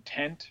the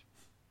intent.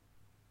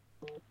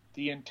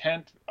 The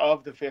intent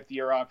of the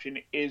 5th-year option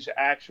is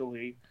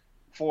actually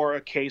for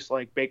a case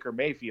like Baker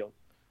Mayfield,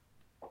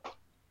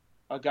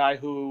 a guy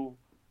who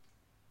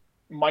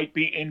might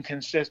be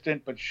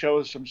inconsistent but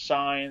shows some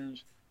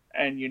signs,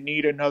 and you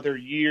need another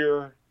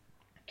year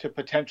to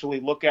potentially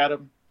look at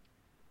him.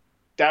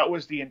 That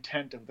was the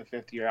intent of the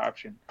 5th-year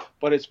option.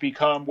 But it's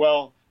become,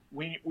 well,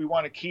 we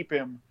want to keep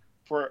him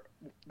for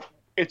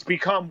 – it's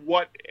become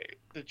what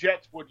the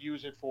Jets would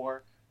use it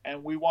for,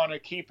 and we want to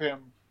keep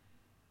him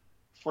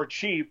for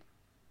cheap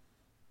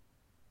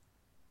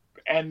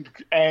and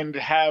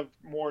have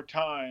more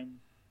time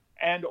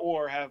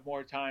or have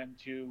more time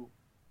to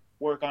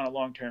work on a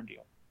long-term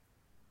deal.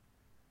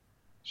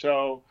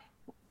 So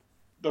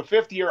the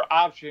 5th-year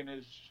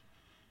option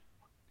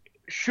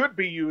should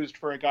be used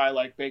for a guy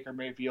like Baker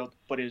Mayfield,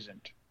 but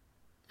isn't.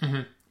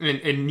 Mm-hmm.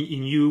 And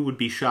you would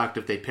be shocked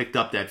if they picked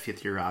up that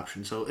 5th-year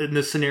option. So in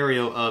the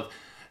scenario of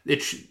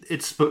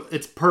it's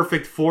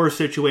perfect for a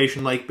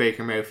situation like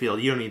Baker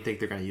Mayfield, you don't even think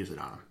they're going to use it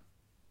on him.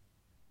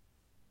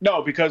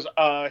 No, because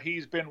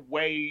he's been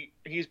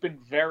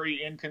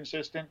very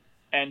inconsistent,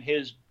 and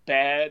his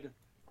bad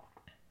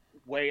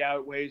way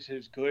outweighs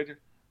his good.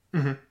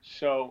 Mm-hmm.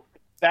 So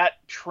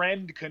that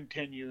trend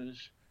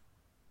continues,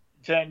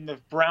 then the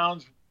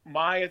Browns.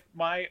 My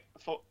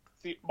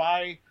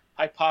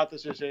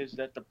hypothesis is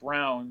that the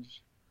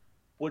Browns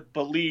would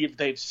believe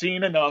they've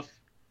seen enough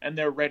and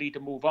they're ready to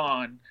move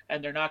on,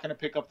 and they're not going to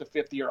pick up the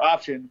 5th-year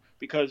option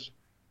because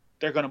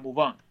they're going to move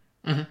on.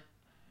 Mm-hmm.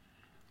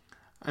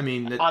 I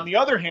mean, on the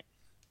other hand,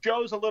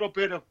 shows a little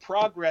bit of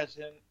progress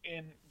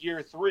in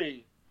year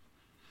 3,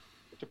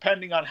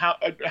 depending on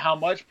how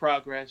much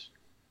progress.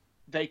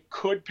 They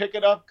could pick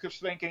it up because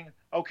thinking,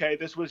 okay,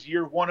 this was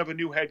year 1 of a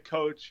new head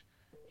coach.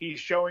 He's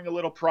showing a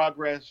little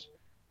progress.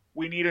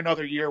 We need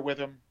another year with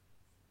him.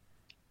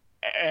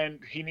 And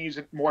he needs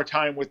more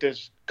time with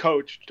this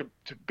coach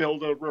to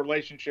build a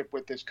relationship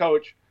with this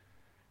coach.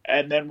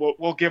 And then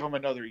we'll give him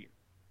another year.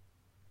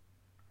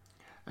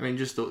 I mean,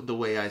 just the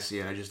way I see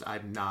it,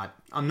 I'm not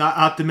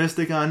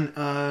optimistic on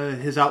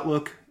his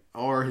outlook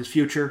or his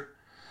future.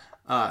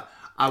 I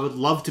would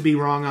love to be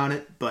wrong on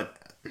it, but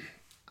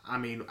I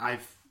mean,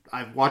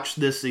 I've watched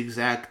this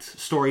exact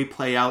story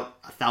play out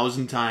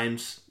 1,000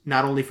 times,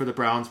 not only for the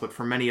Browns, but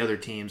for many other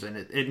teams, and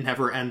it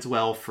never ends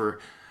well for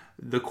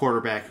the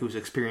quarterback who's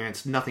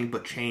experienced nothing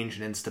but change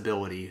and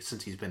instability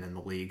since he's been in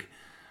the league.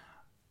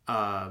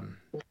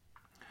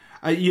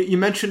 You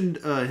mentioned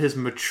his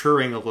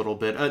maturing a little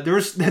bit.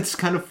 That's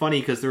kind of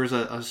funny because there was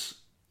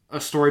a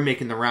story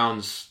making the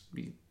rounds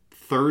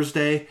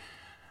Thursday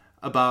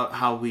about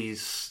how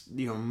he's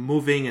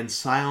moving in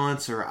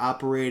silence or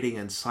operating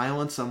in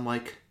silence. I'm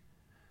like,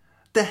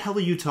 the hell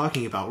are you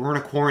talking about? We're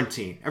in a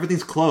quarantine.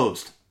 Everything's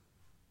closed.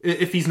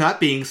 If he's not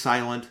being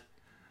silent,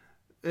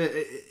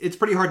 it's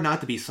pretty hard not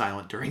to be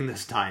silent during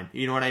this time.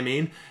 You know what I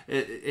mean?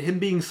 Him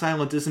being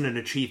silent isn't an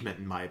achievement,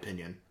 in my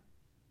opinion.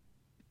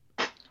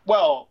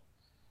 Well,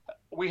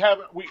 we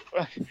haven't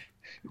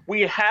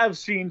we have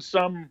seen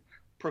some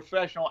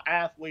professional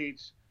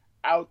athletes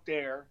out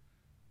there,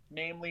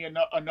 namely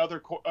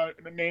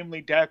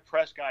namely Dak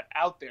Prescott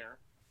out there.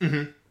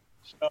 Mm-hmm.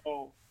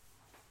 So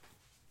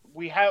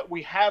we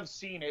have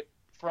seen it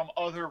from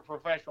other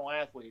professional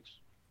athletes,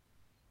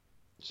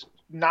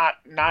 not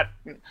not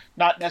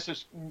not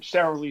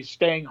necessarily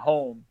staying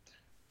home.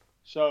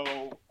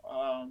 So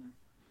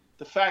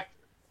the fact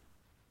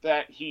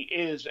that he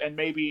is, and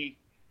maybe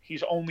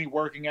he's only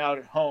working out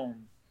at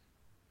home,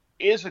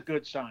 is a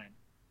good sign.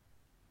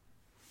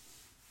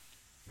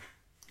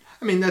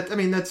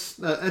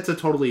 That's a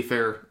totally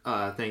fair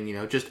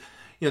thing.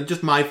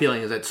 Just my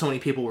feeling is that so many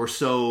people were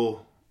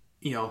so,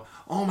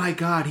 oh my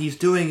God, he's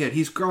doing it,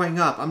 he's growing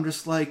up. I'm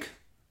just like,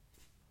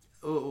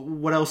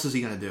 what else is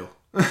he gonna do?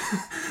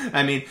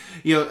 I mean,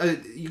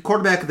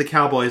 quarterback of the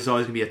Cowboys is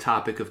always gonna be a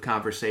topic of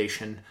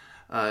conversation.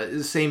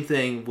 Same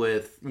thing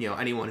with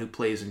anyone who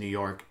plays in New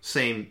York.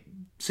 Same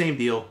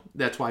deal.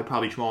 That's why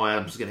probably Jamal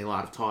Adams is getting a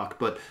lot of talk.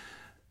 But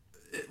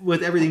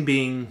with everything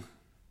being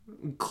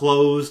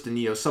closed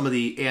and some of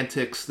the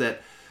antics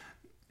that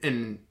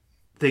and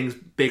things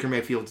Baker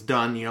Mayfield's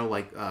done,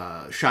 like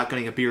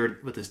shotgunning a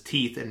beard with his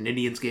teeth in an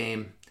Indians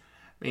game.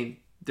 I mean,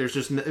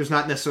 there's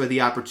not necessarily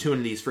the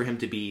opportunities for him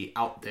to be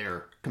out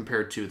there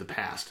compared to the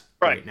past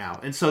right now.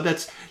 And so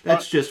that's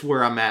just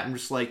where I'm at. I'm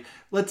just like,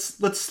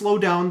 let's slow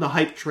down the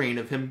hype train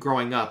of him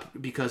growing up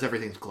because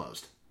everything's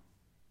closed.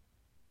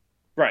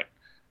 Right.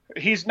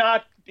 He's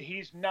not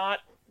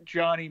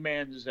Johnny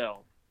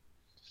Manziel.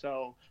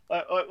 So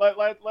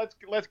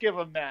let's give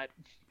him that.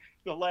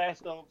 The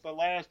last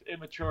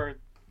immature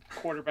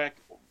quarterback,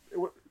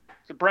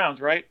 the Browns,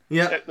 right?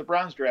 Yeah. The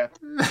Browns draft.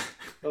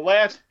 The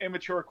last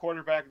immature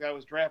quarterback that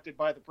was drafted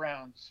by the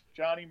Browns,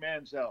 Johnny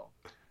Manziel.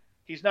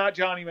 He's not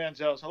Johnny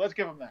Manziel, so let's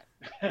give him that.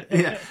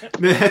 Yeah,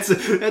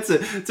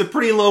 it's a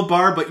pretty low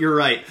bar, but you're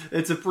right.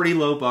 It's a pretty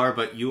low bar,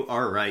 but you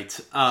are right.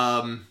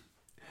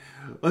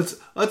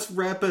 Let's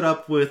wrap it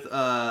up with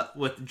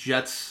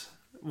Jets,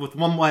 with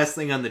one last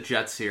thing on the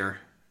Jets here.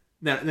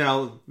 Then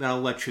I'll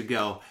let you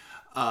go.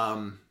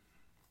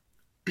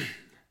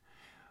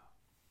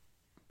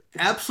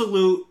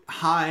 Absolute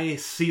high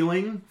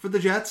ceiling for the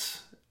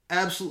Jets.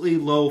 Absolutely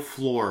low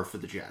floor for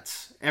the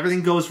Jets.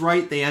 Everything goes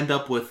right, they end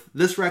up with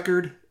this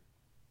record.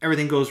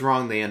 Everything goes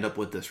wrong, they end up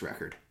with this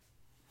record.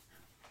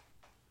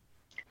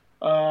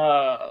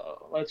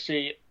 Let's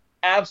see.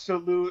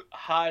 Absolute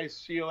high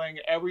ceiling.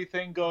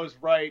 Everything goes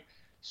right.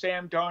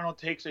 Sam Darnold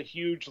takes a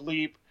huge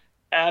leap.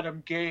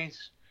 Adam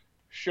Gase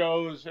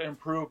shows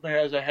improvement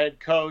as a head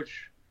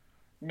coach.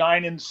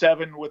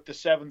 9-7 with the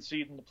 7th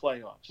seed in the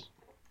playoffs.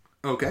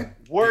 Okay.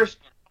 Worst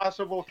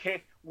possible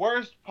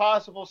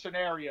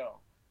scenario.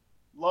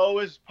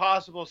 Lowest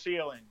possible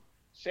ceiling.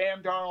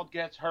 Sam Darnold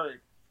gets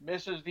hurt.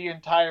 Misses the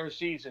entire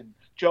season.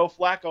 Joe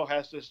Flacco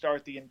has to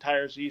start the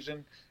entire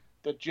season.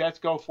 The Jets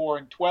go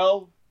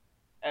 4-12,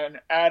 and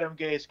Adam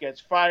Gase gets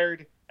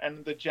fired,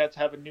 and the Jets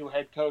have a new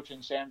head coach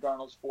in Sam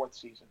Darnold's 4th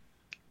season.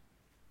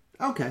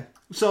 Okay.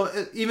 So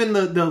even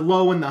the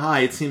low and the high,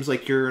 it seems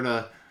like you're in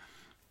a...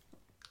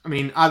 I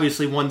mean,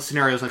 obviously one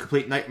scenario is a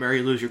complete nightmare.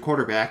 You lose your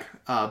quarterback.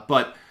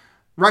 But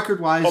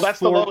record-wise... Well, that's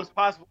the lowest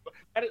possible...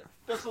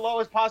 That's the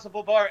lowest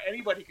possible bar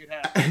anybody could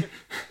have.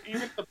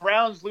 Even the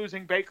Browns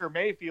losing Baker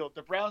Mayfield.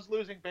 The Browns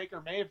losing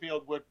Baker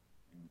Mayfield would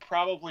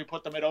probably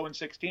put them at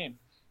 0-16.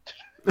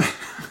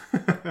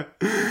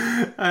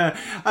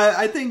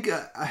 I think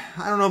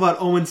I don't know about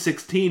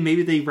 0-16.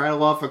 Maybe they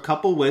rattle off a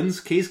couple wins.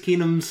 Case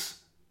Keenum's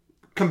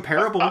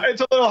comparable. It's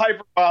a little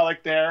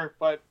hyperbolic there,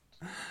 but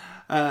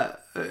oh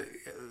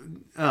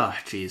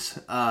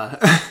jeez.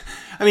 I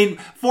mean,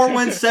 4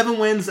 wins, 7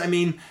 wins. I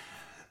mean,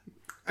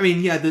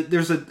 yeah.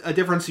 There's a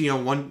difference.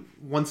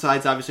 One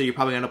side's obviously you're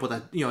probably end up with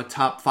a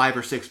top 5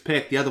 or 6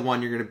 pick. The other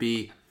one you're going to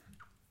be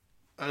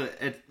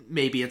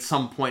maybe at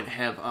some point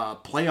have a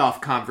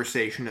playoff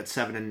conversation at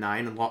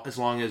 7-9, as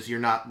long as you're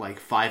not like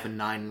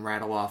 5-9 and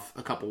rattle off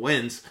a couple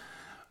wins.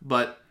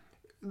 But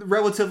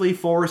relatively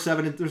 4 or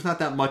 7, there's not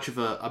that much of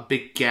a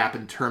big gap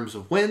in terms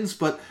of wins,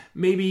 but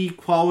maybe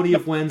quality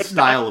of wins,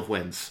 style of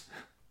wins.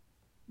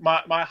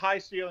 My high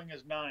ceiling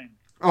is 9.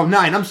 Oh,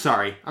 9. I'm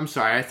sorry. I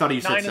thought you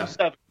said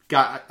 7.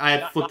 I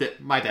had flipped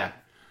it. My bad.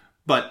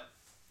 But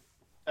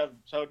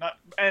so not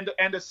and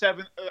the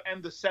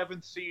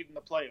 7th seed in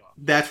the playoff.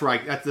 That's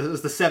right. That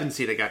was the 7th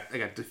seed I got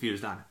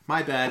confused on.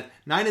 My bad.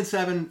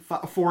 9-7,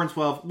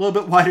 4-12. A little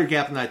bit wider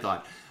gap than I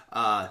thought.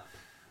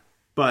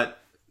 But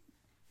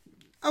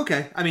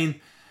okay. I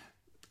mean,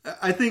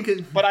 I think.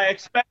 But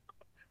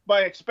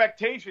my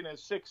expectation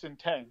is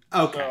 6-10.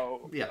 Okay.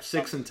 So, yeah,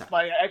 6-10.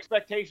 My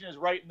expectation is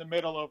right in the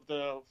middle of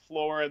the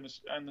floor and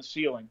the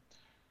ceiling.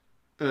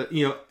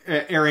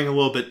 Erring a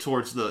little bit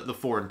towards the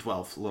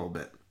 4-12 a little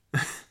bit.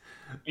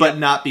 But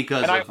not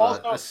because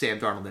of a Sam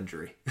Darnold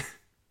injury.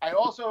 I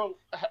also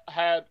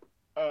had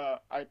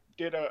I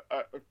did a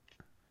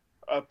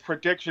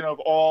prediction of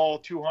all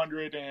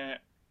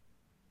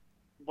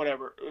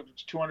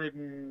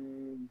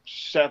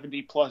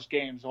 270 plus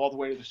games all the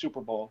way to the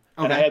Super Bowl,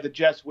 and I had the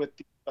Jets with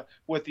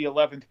with the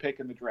 11th pick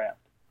in the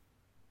draft.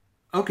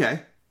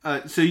 Okay.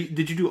 So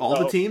did you do all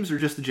the teams or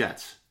just the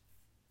Jets?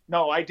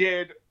 No, I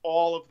did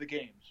all of the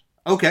games.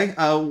 Okay.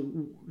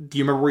 Do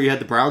you remember where you had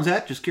the Browns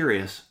at? Just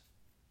curious.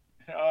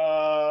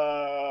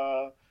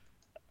 I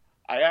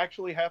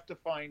actually have to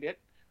find it,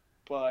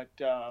 but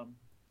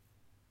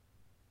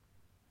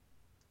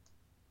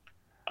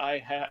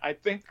I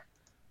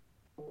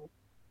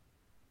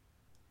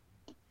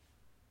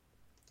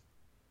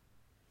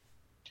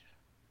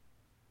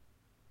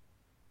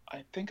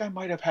think I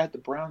might have had the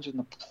Browns in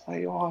the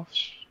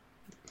playoffs.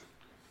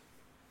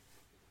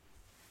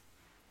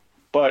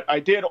 But I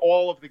did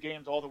all of the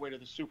games all the way to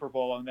the Super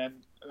Bowl, and then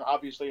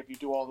obviously if you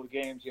do all the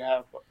games, you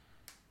have.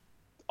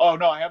 Oh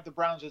no, I have the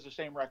Browns as the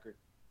same record.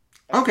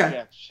 Okay.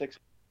 Yeah, 6.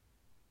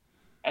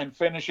 And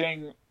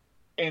finishing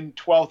in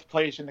 12th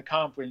place in the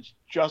conference,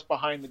 just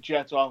behind the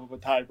Jets off of a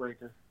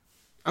tiebreaker.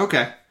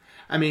 Okay.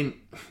 I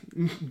mean,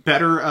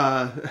 better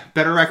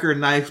record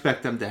than I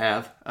expect them to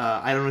have.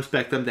 I don't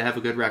expect them to have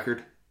a good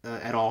record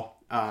at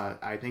all.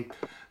 I think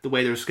the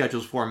way their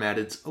schedule's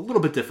formatted, it's a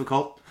little bit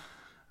difficult.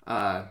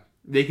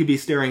 They could be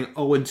staring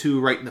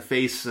 0-2 right in the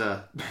face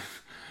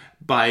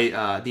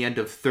by the end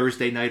of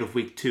Thursday night of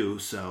week 2.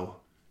 So,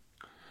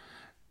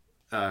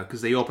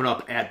 because they open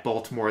up at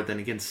Baltimore, then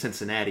against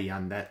Cincinnati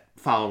on that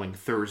following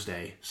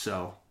Thursday.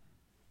 So,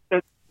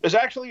 there's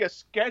actually a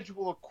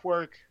schedule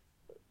quirk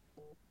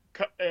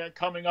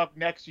coming up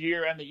next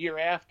year and the year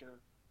after.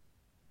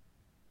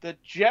 The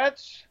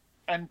Jets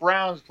and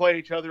Browns play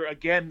each other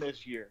again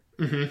this year.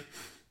 Mm-hmm.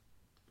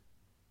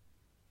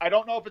 I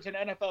don't know if it's an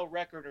NFL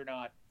record or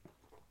not,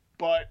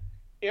 but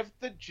if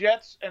the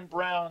Jets and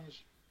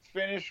Browns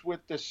finish with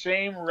the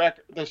same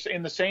record,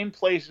 in the same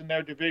place in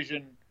their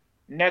division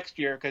next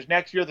year, because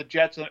next year the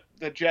Jets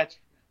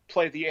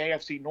play the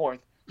AFC North,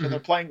 so they're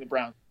playing the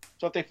Browns.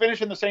 So if they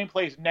finish in the same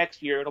place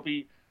next year, it'll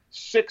be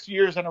 6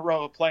 years in a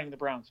row of playing the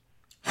Browns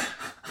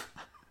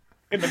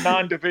in the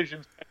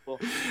non-division schedule.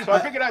 So I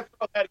figured I'd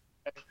throw that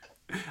in.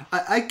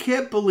 I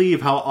can't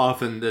believe how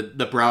often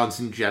the Browns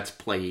and Jets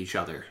play each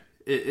other.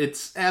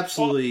 It's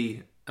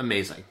absolutely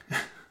amazing.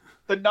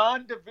 The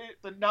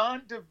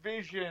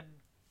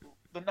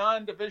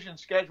non-division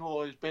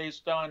schedule is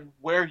based on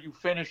where you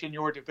finish in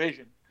your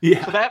division.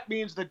 Yeah. So that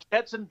means the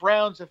Jets and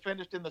Browns have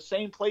finished in the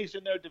same place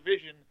in their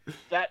division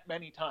that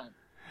many times.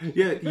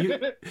 Yeah,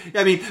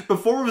 I mean,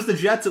 before it was the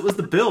Jets, it was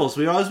the Bills.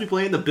 We'd always be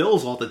playing the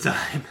Bills all the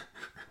time.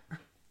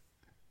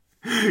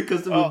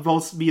 Because we would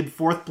both be in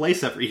 4th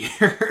place every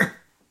year.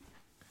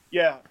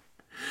 Yeah.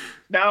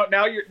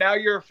 Now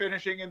you're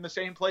finishing in the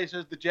same place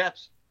as the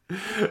Jets.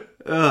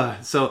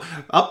 So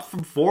up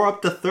from 4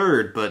 up to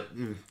 3rd, but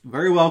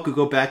very well could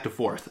go back to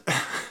 4th.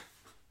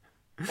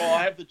 Well,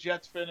 I have the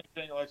Jets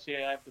finishing. Let's see,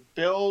 I have the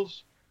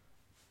Bills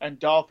and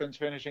Dolphins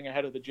finishing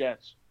ahead of the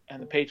Jets,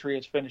 and the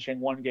Patriots finishing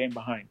 1 game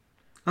behind.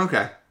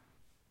 Okay.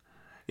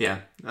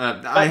 Yeah.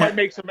 That might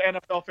make some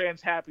NFL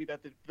fans happy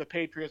that the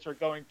Patriots are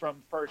going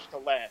from first to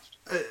last.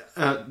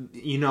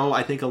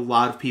 I think a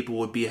lot of people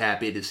would be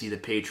happy to see the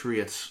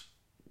Patriots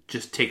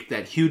just take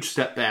that huge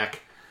step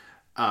back.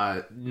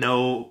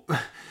 No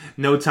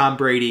Tom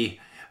Brady,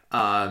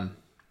 since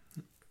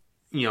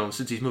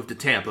he's moved to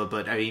Tampa,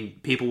 but I mean,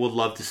 people would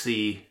love to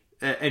see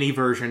any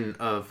version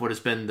of what has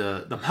been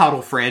the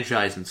model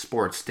franchise in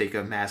sports take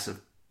a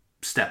massive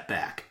step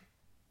back.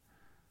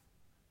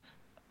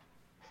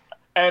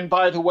 And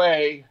by the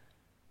way,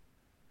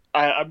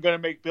 I'm going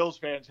to make Bills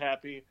fans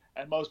happy,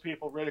 and most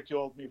people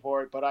ridiculed me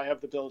for it, but I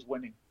have the Bills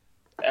winning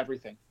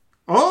everything.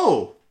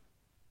 Oh!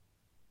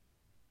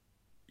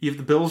 You have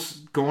the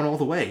Bills going all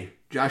the way.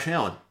 Josh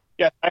Allen.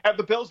 Yeah, I have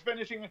the Bills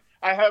finishing.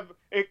 I have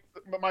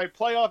my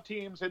playoff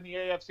teams in the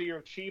AFC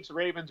are Chiefs,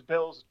 Ravens,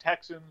 Bills,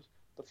 Texans,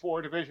 the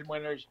 4 division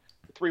winners.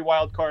 The 3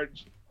 wild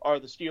cards are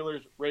the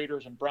Steelers,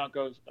 Raiders, and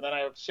Broncos. And then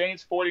I have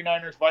Saints,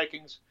 49ers,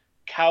 Vikings,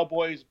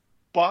 Cowboys,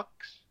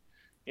 Bucks.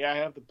 Yeah, I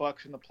have the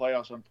Bucks in the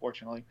playoffs,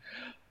 unfortunately.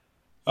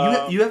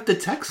 You have the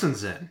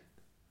Texans in.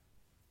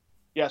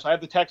 Yes, I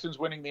have the Texans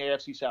winning the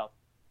AFC South.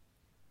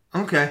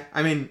 Okay,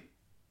 I mean,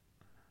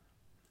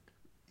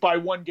 by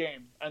 1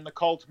 game, and the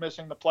Colts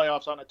missing the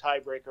playoffs on a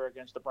tiebreaker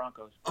against the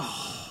Broncos.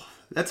 Oh,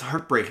 that's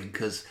heartbreaking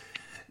because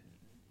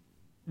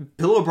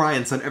Bill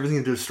O'Brien's done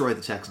everything to destroy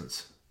the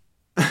Texans.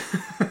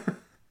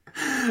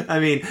 I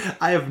mean,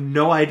 I have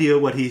no idea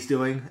what he's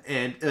doing,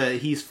 and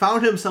he's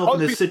found himself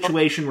in a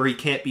situation where he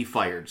can't be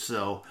fired.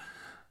 So,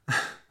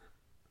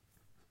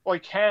 well, he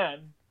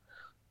can,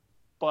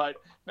 but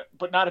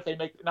not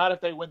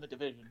if they win the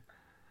division.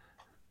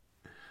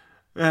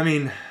 I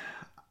mean,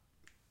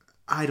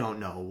 I don't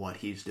know what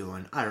he's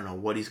doing. I don't know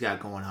what he's got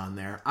going on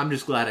there. I'm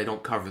just glad I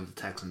don't cover the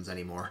Texans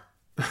anymore.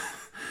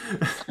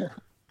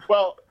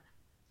 Well,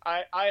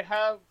 I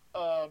have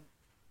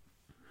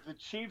the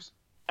Chiefs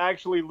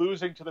actually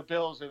losing to the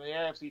Bills in the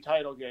AFC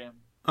title game.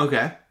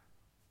 Okay.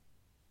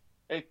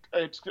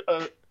 It's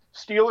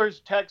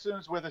Steelers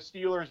Texans with a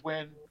Steelers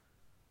win.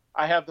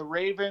 I have the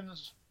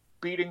Ravens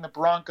beating the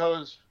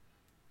Broncos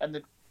and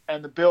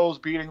the Bills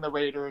beating the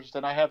Raiders.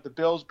 Then I have the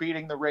Bills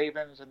beating the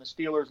Ravens and the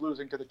Steelers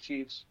losing to the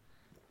Chiefs.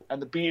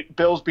 and the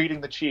Bills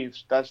beating the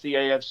Chiefs. That's the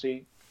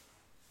AFC.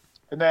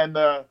 And then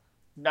the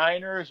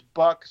Niners,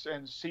 Bucks,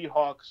 and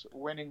Seahawks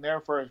winning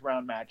their first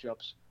round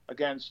matchups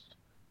against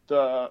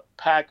the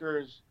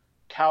Packers,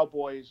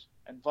 Cowboys,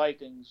 and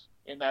Vikings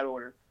in that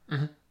order.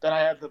 Mm-hmm. Then I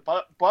have the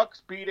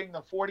Bucks beating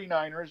the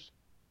 49ers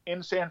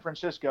in San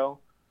Francisco.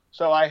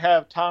 So I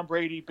have Tom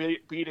Brady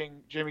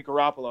beating Jimmy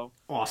Garoppolo.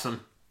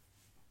 Awesome.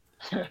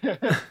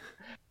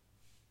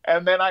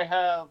 And then I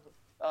have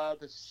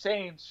the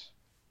Saints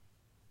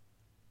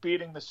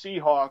beating the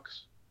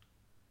Seahawks.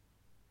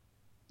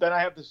 Then I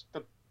have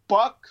the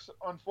Bucks.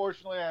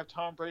 Unfortunately, I have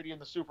Tom Brady in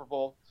the Super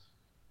Bowl.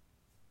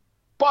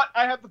 But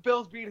I have the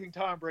Bills beating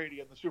Tom Brady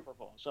in the Super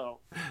Bowl. So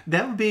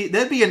that'd be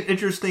an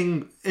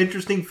interesting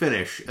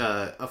finish.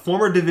 A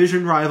former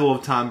division rival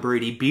of Tom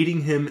Brady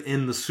beating him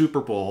in the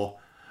Super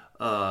Bowl,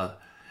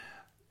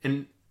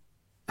 and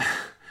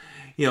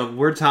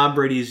where Tom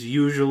Brady's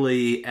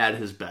usually at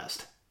his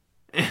best.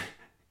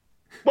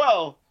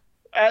 Well,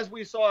 as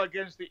we saw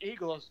against the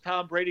Eagles,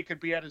 Tom Brady could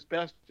be at his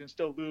best and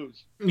still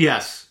lose.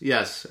 Yes.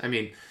 I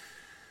mean,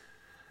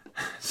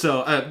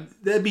 so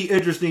that'd be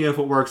interesting if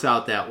it works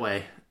out that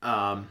way.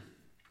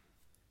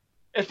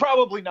 It's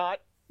probably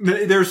not.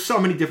 There's so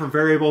many different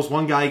variables.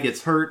 One guy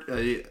gets hurt.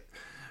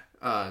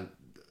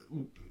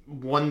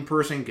 One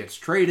person gets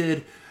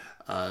traded.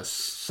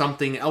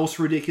 Something else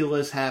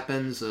ridiculous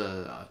happens.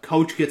 A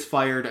coach gets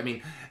fired. I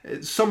mean,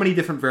 so many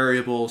different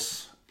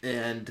variables,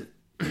 and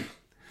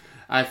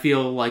I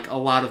feel like a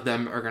lot of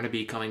them are going to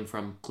be coming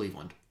from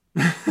Cleveland.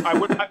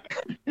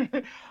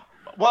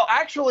 Well,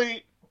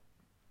 actually,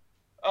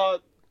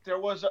 there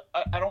was,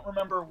 I don't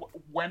remember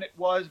when it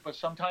was, but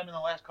sometime in the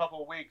last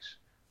couple of weeks,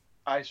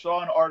 I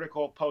saw an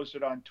article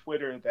posted on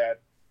Twitter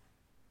that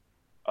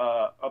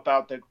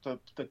about the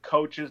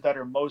coaches that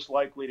are most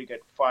likely to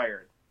get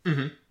fired.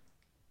 Mm-hmm.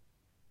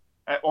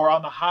 Or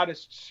on the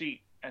hottest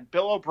seat. And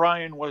Bill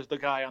O'Brien was the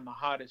guy on the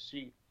hottest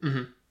seat.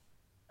 Mm-hmm.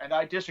 And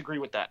I disagree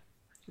with that.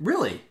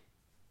 Really?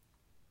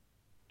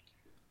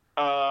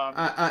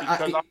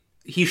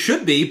 He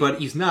should be, but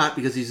he's not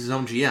because he's his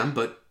own GM.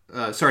 But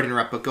sorry to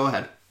interrupt, but go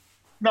ahead.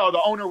 No,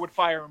 the owner would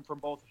fire him from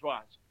both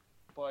spots.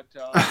 But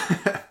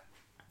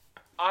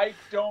I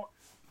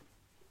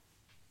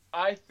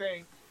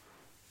think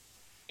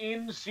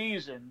in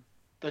season,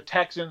 the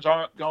Texans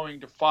aren't going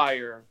to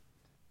fire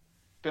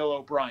Bill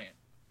O'Brien.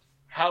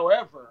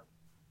 However,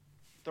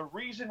 the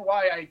reason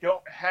why I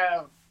don't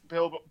have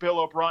Bill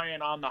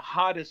O'Brien on the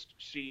hottest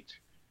seat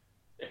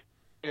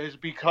is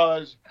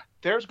because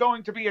there's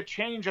going to be a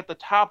change at the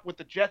top with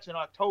the Jets in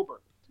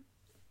October.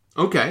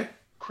 Okay.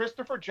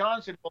 Christopher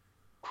Johnson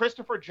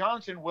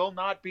will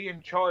not be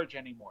in charge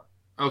anymore.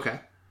 Okay.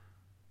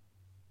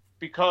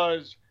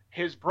 Because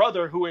his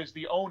brother, who is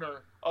the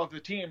owner of the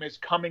team, is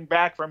coming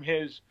back from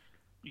his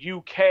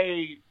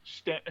UK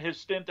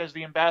stint as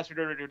the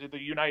ambassador to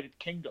the United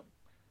Kingdom.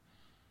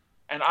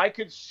 And I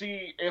could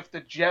see if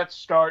the Jets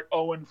start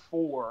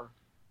 0-4,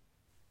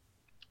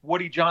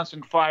 Woody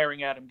Johnson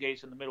firing Adam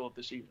Gase in the middle of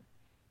the season.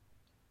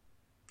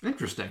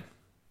 Interesting.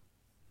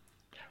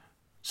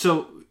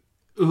 So,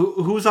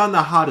 who's on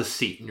the hottest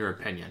seat in your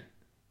opinion?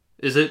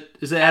 Is it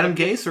Adam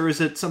Gase or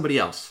is it somebody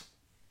else?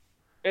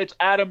 It's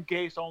Adam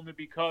Gase only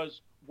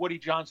because Woody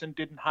Johnson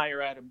didn't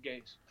hire Adam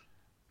Gase.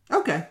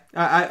 Okay,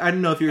 I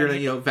don't know if you're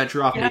gonna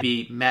venture off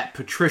maybe Matt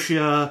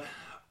Patricia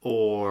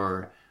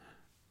or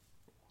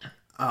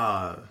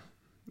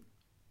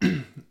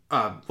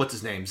what's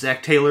his name,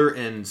 Zach Taylor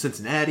in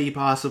Cincinnati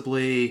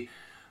possibly.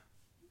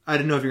 I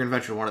didn't know if you're gonna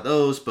venture one of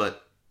those,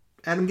 but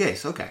Adam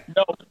Gase, okay.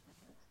 No,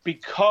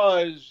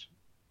 because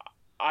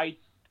I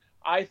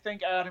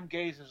think Adam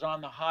Gase is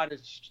on the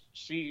hottest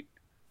seat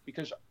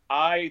because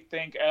I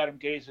think Adam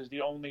Gase is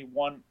the only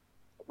one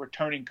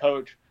returning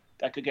coach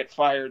that could get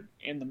fired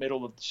in the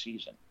middle of the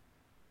season.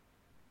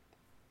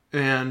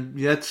 And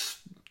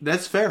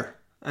that's fair.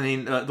 I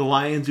mean, the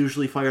Lions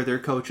usually fire their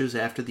coaches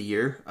after the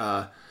year.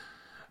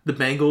 The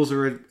Bengals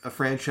are a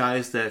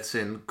franchise that's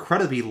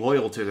incredibly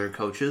loyal to their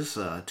coaches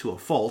to a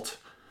fault.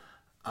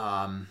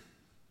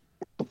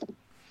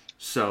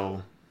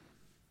 So,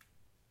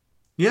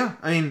 yeah,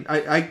 I mean,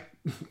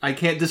 I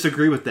can't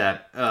disagree with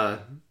that,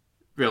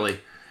 really.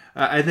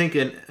 I think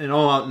an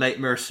all-out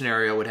nightmare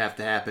scenario would have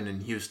to happen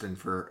in Houston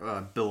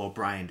for Bill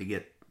O'Brien to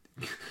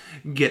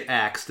get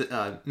axed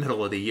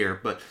middle of the year.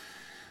 But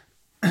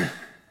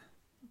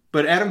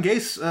Adam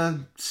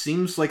Gase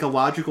seems like a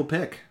logical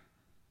pick.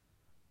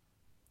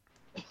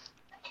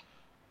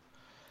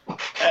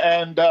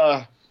 And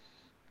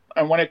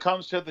when it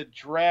comes to the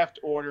draft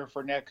order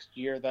for next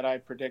year that I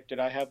predicted,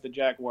 I have the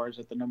Jaguars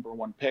at the number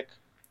 1 pick.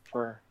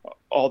 For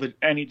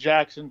any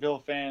Jacksonville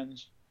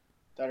fans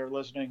that are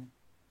listening,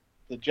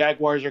 the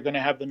Jaguars are going to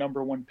have the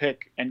number 1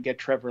 pick and get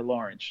Trevor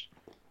Lawrence.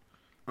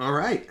 All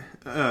right.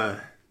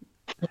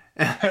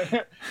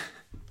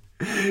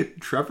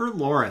 Trevor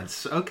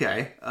Lawrence.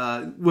 Okay.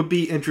 Would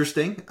be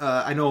interesting.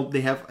 I know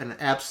they have an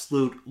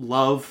absolute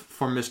love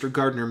for Mr.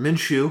 Gardner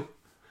Minshew.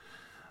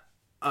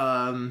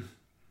 I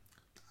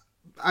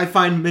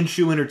find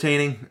Minshew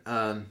entertaining.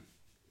 I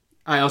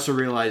also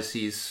realize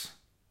he's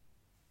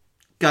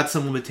got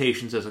some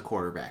limitations as a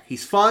quarterback.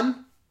 He's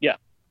fun. Yeah.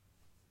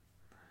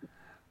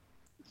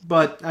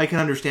 But I can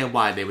understand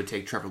why they would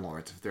take Trevor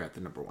Lawrence if they're at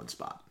the number 1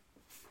 spot.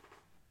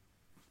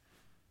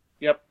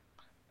 Yep.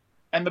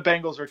 And the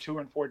Bengals are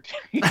 2-14.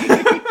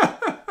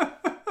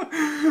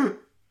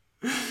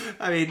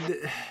 I mean,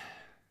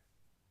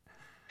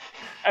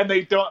 and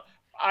they don't.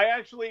 I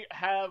actually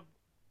have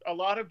a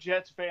lot of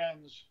Jets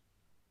fans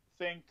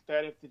think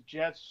that if the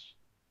Jets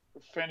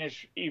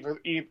finish even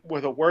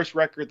with a worse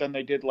record than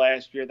they did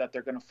last year, that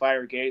they're going to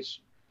fire Gase.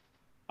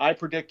 I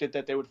predicted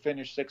that they would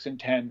finish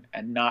 6-10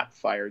 and not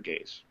fire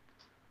Gase.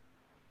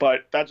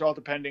 But that's all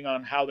depending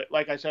on how they,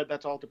 like I said,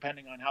 that's all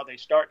depending on how they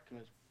start,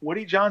 because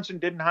Woody Johnson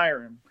didn't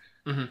hire him.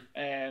 mm-hmm.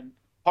 And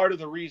part of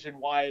the reason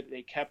why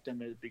they kept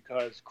him is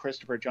because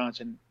Christopher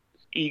Johnson's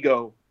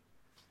ego.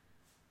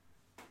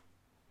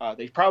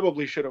 They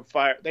probably should have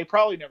fired. They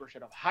probably never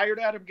should have hired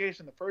Adam Gase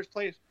in the first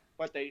place,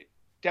 but they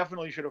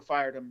definitely should have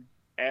fired him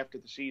after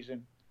the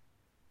season.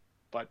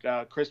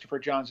 But Christopher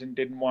Johnson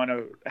didn't want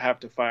to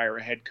have to fire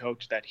a head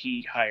coach that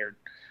he hired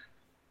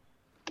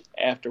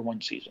after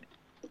one season.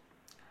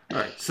 All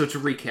right, so to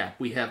recap,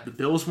 we have the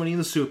Bills winning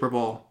the Super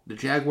Bowl, the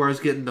Jaguars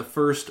getting the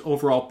first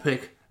overall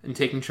pick and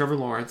taking Trevor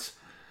Lawrence,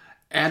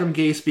 Adam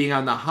Gase being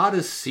on the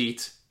hottest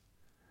seat,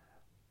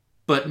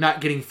 but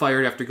not getting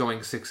fired after going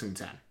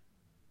 6-10.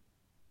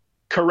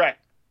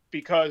 Correct,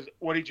 because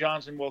Woody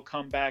Johnson will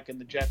come back and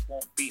the Jets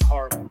won't be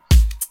horrible.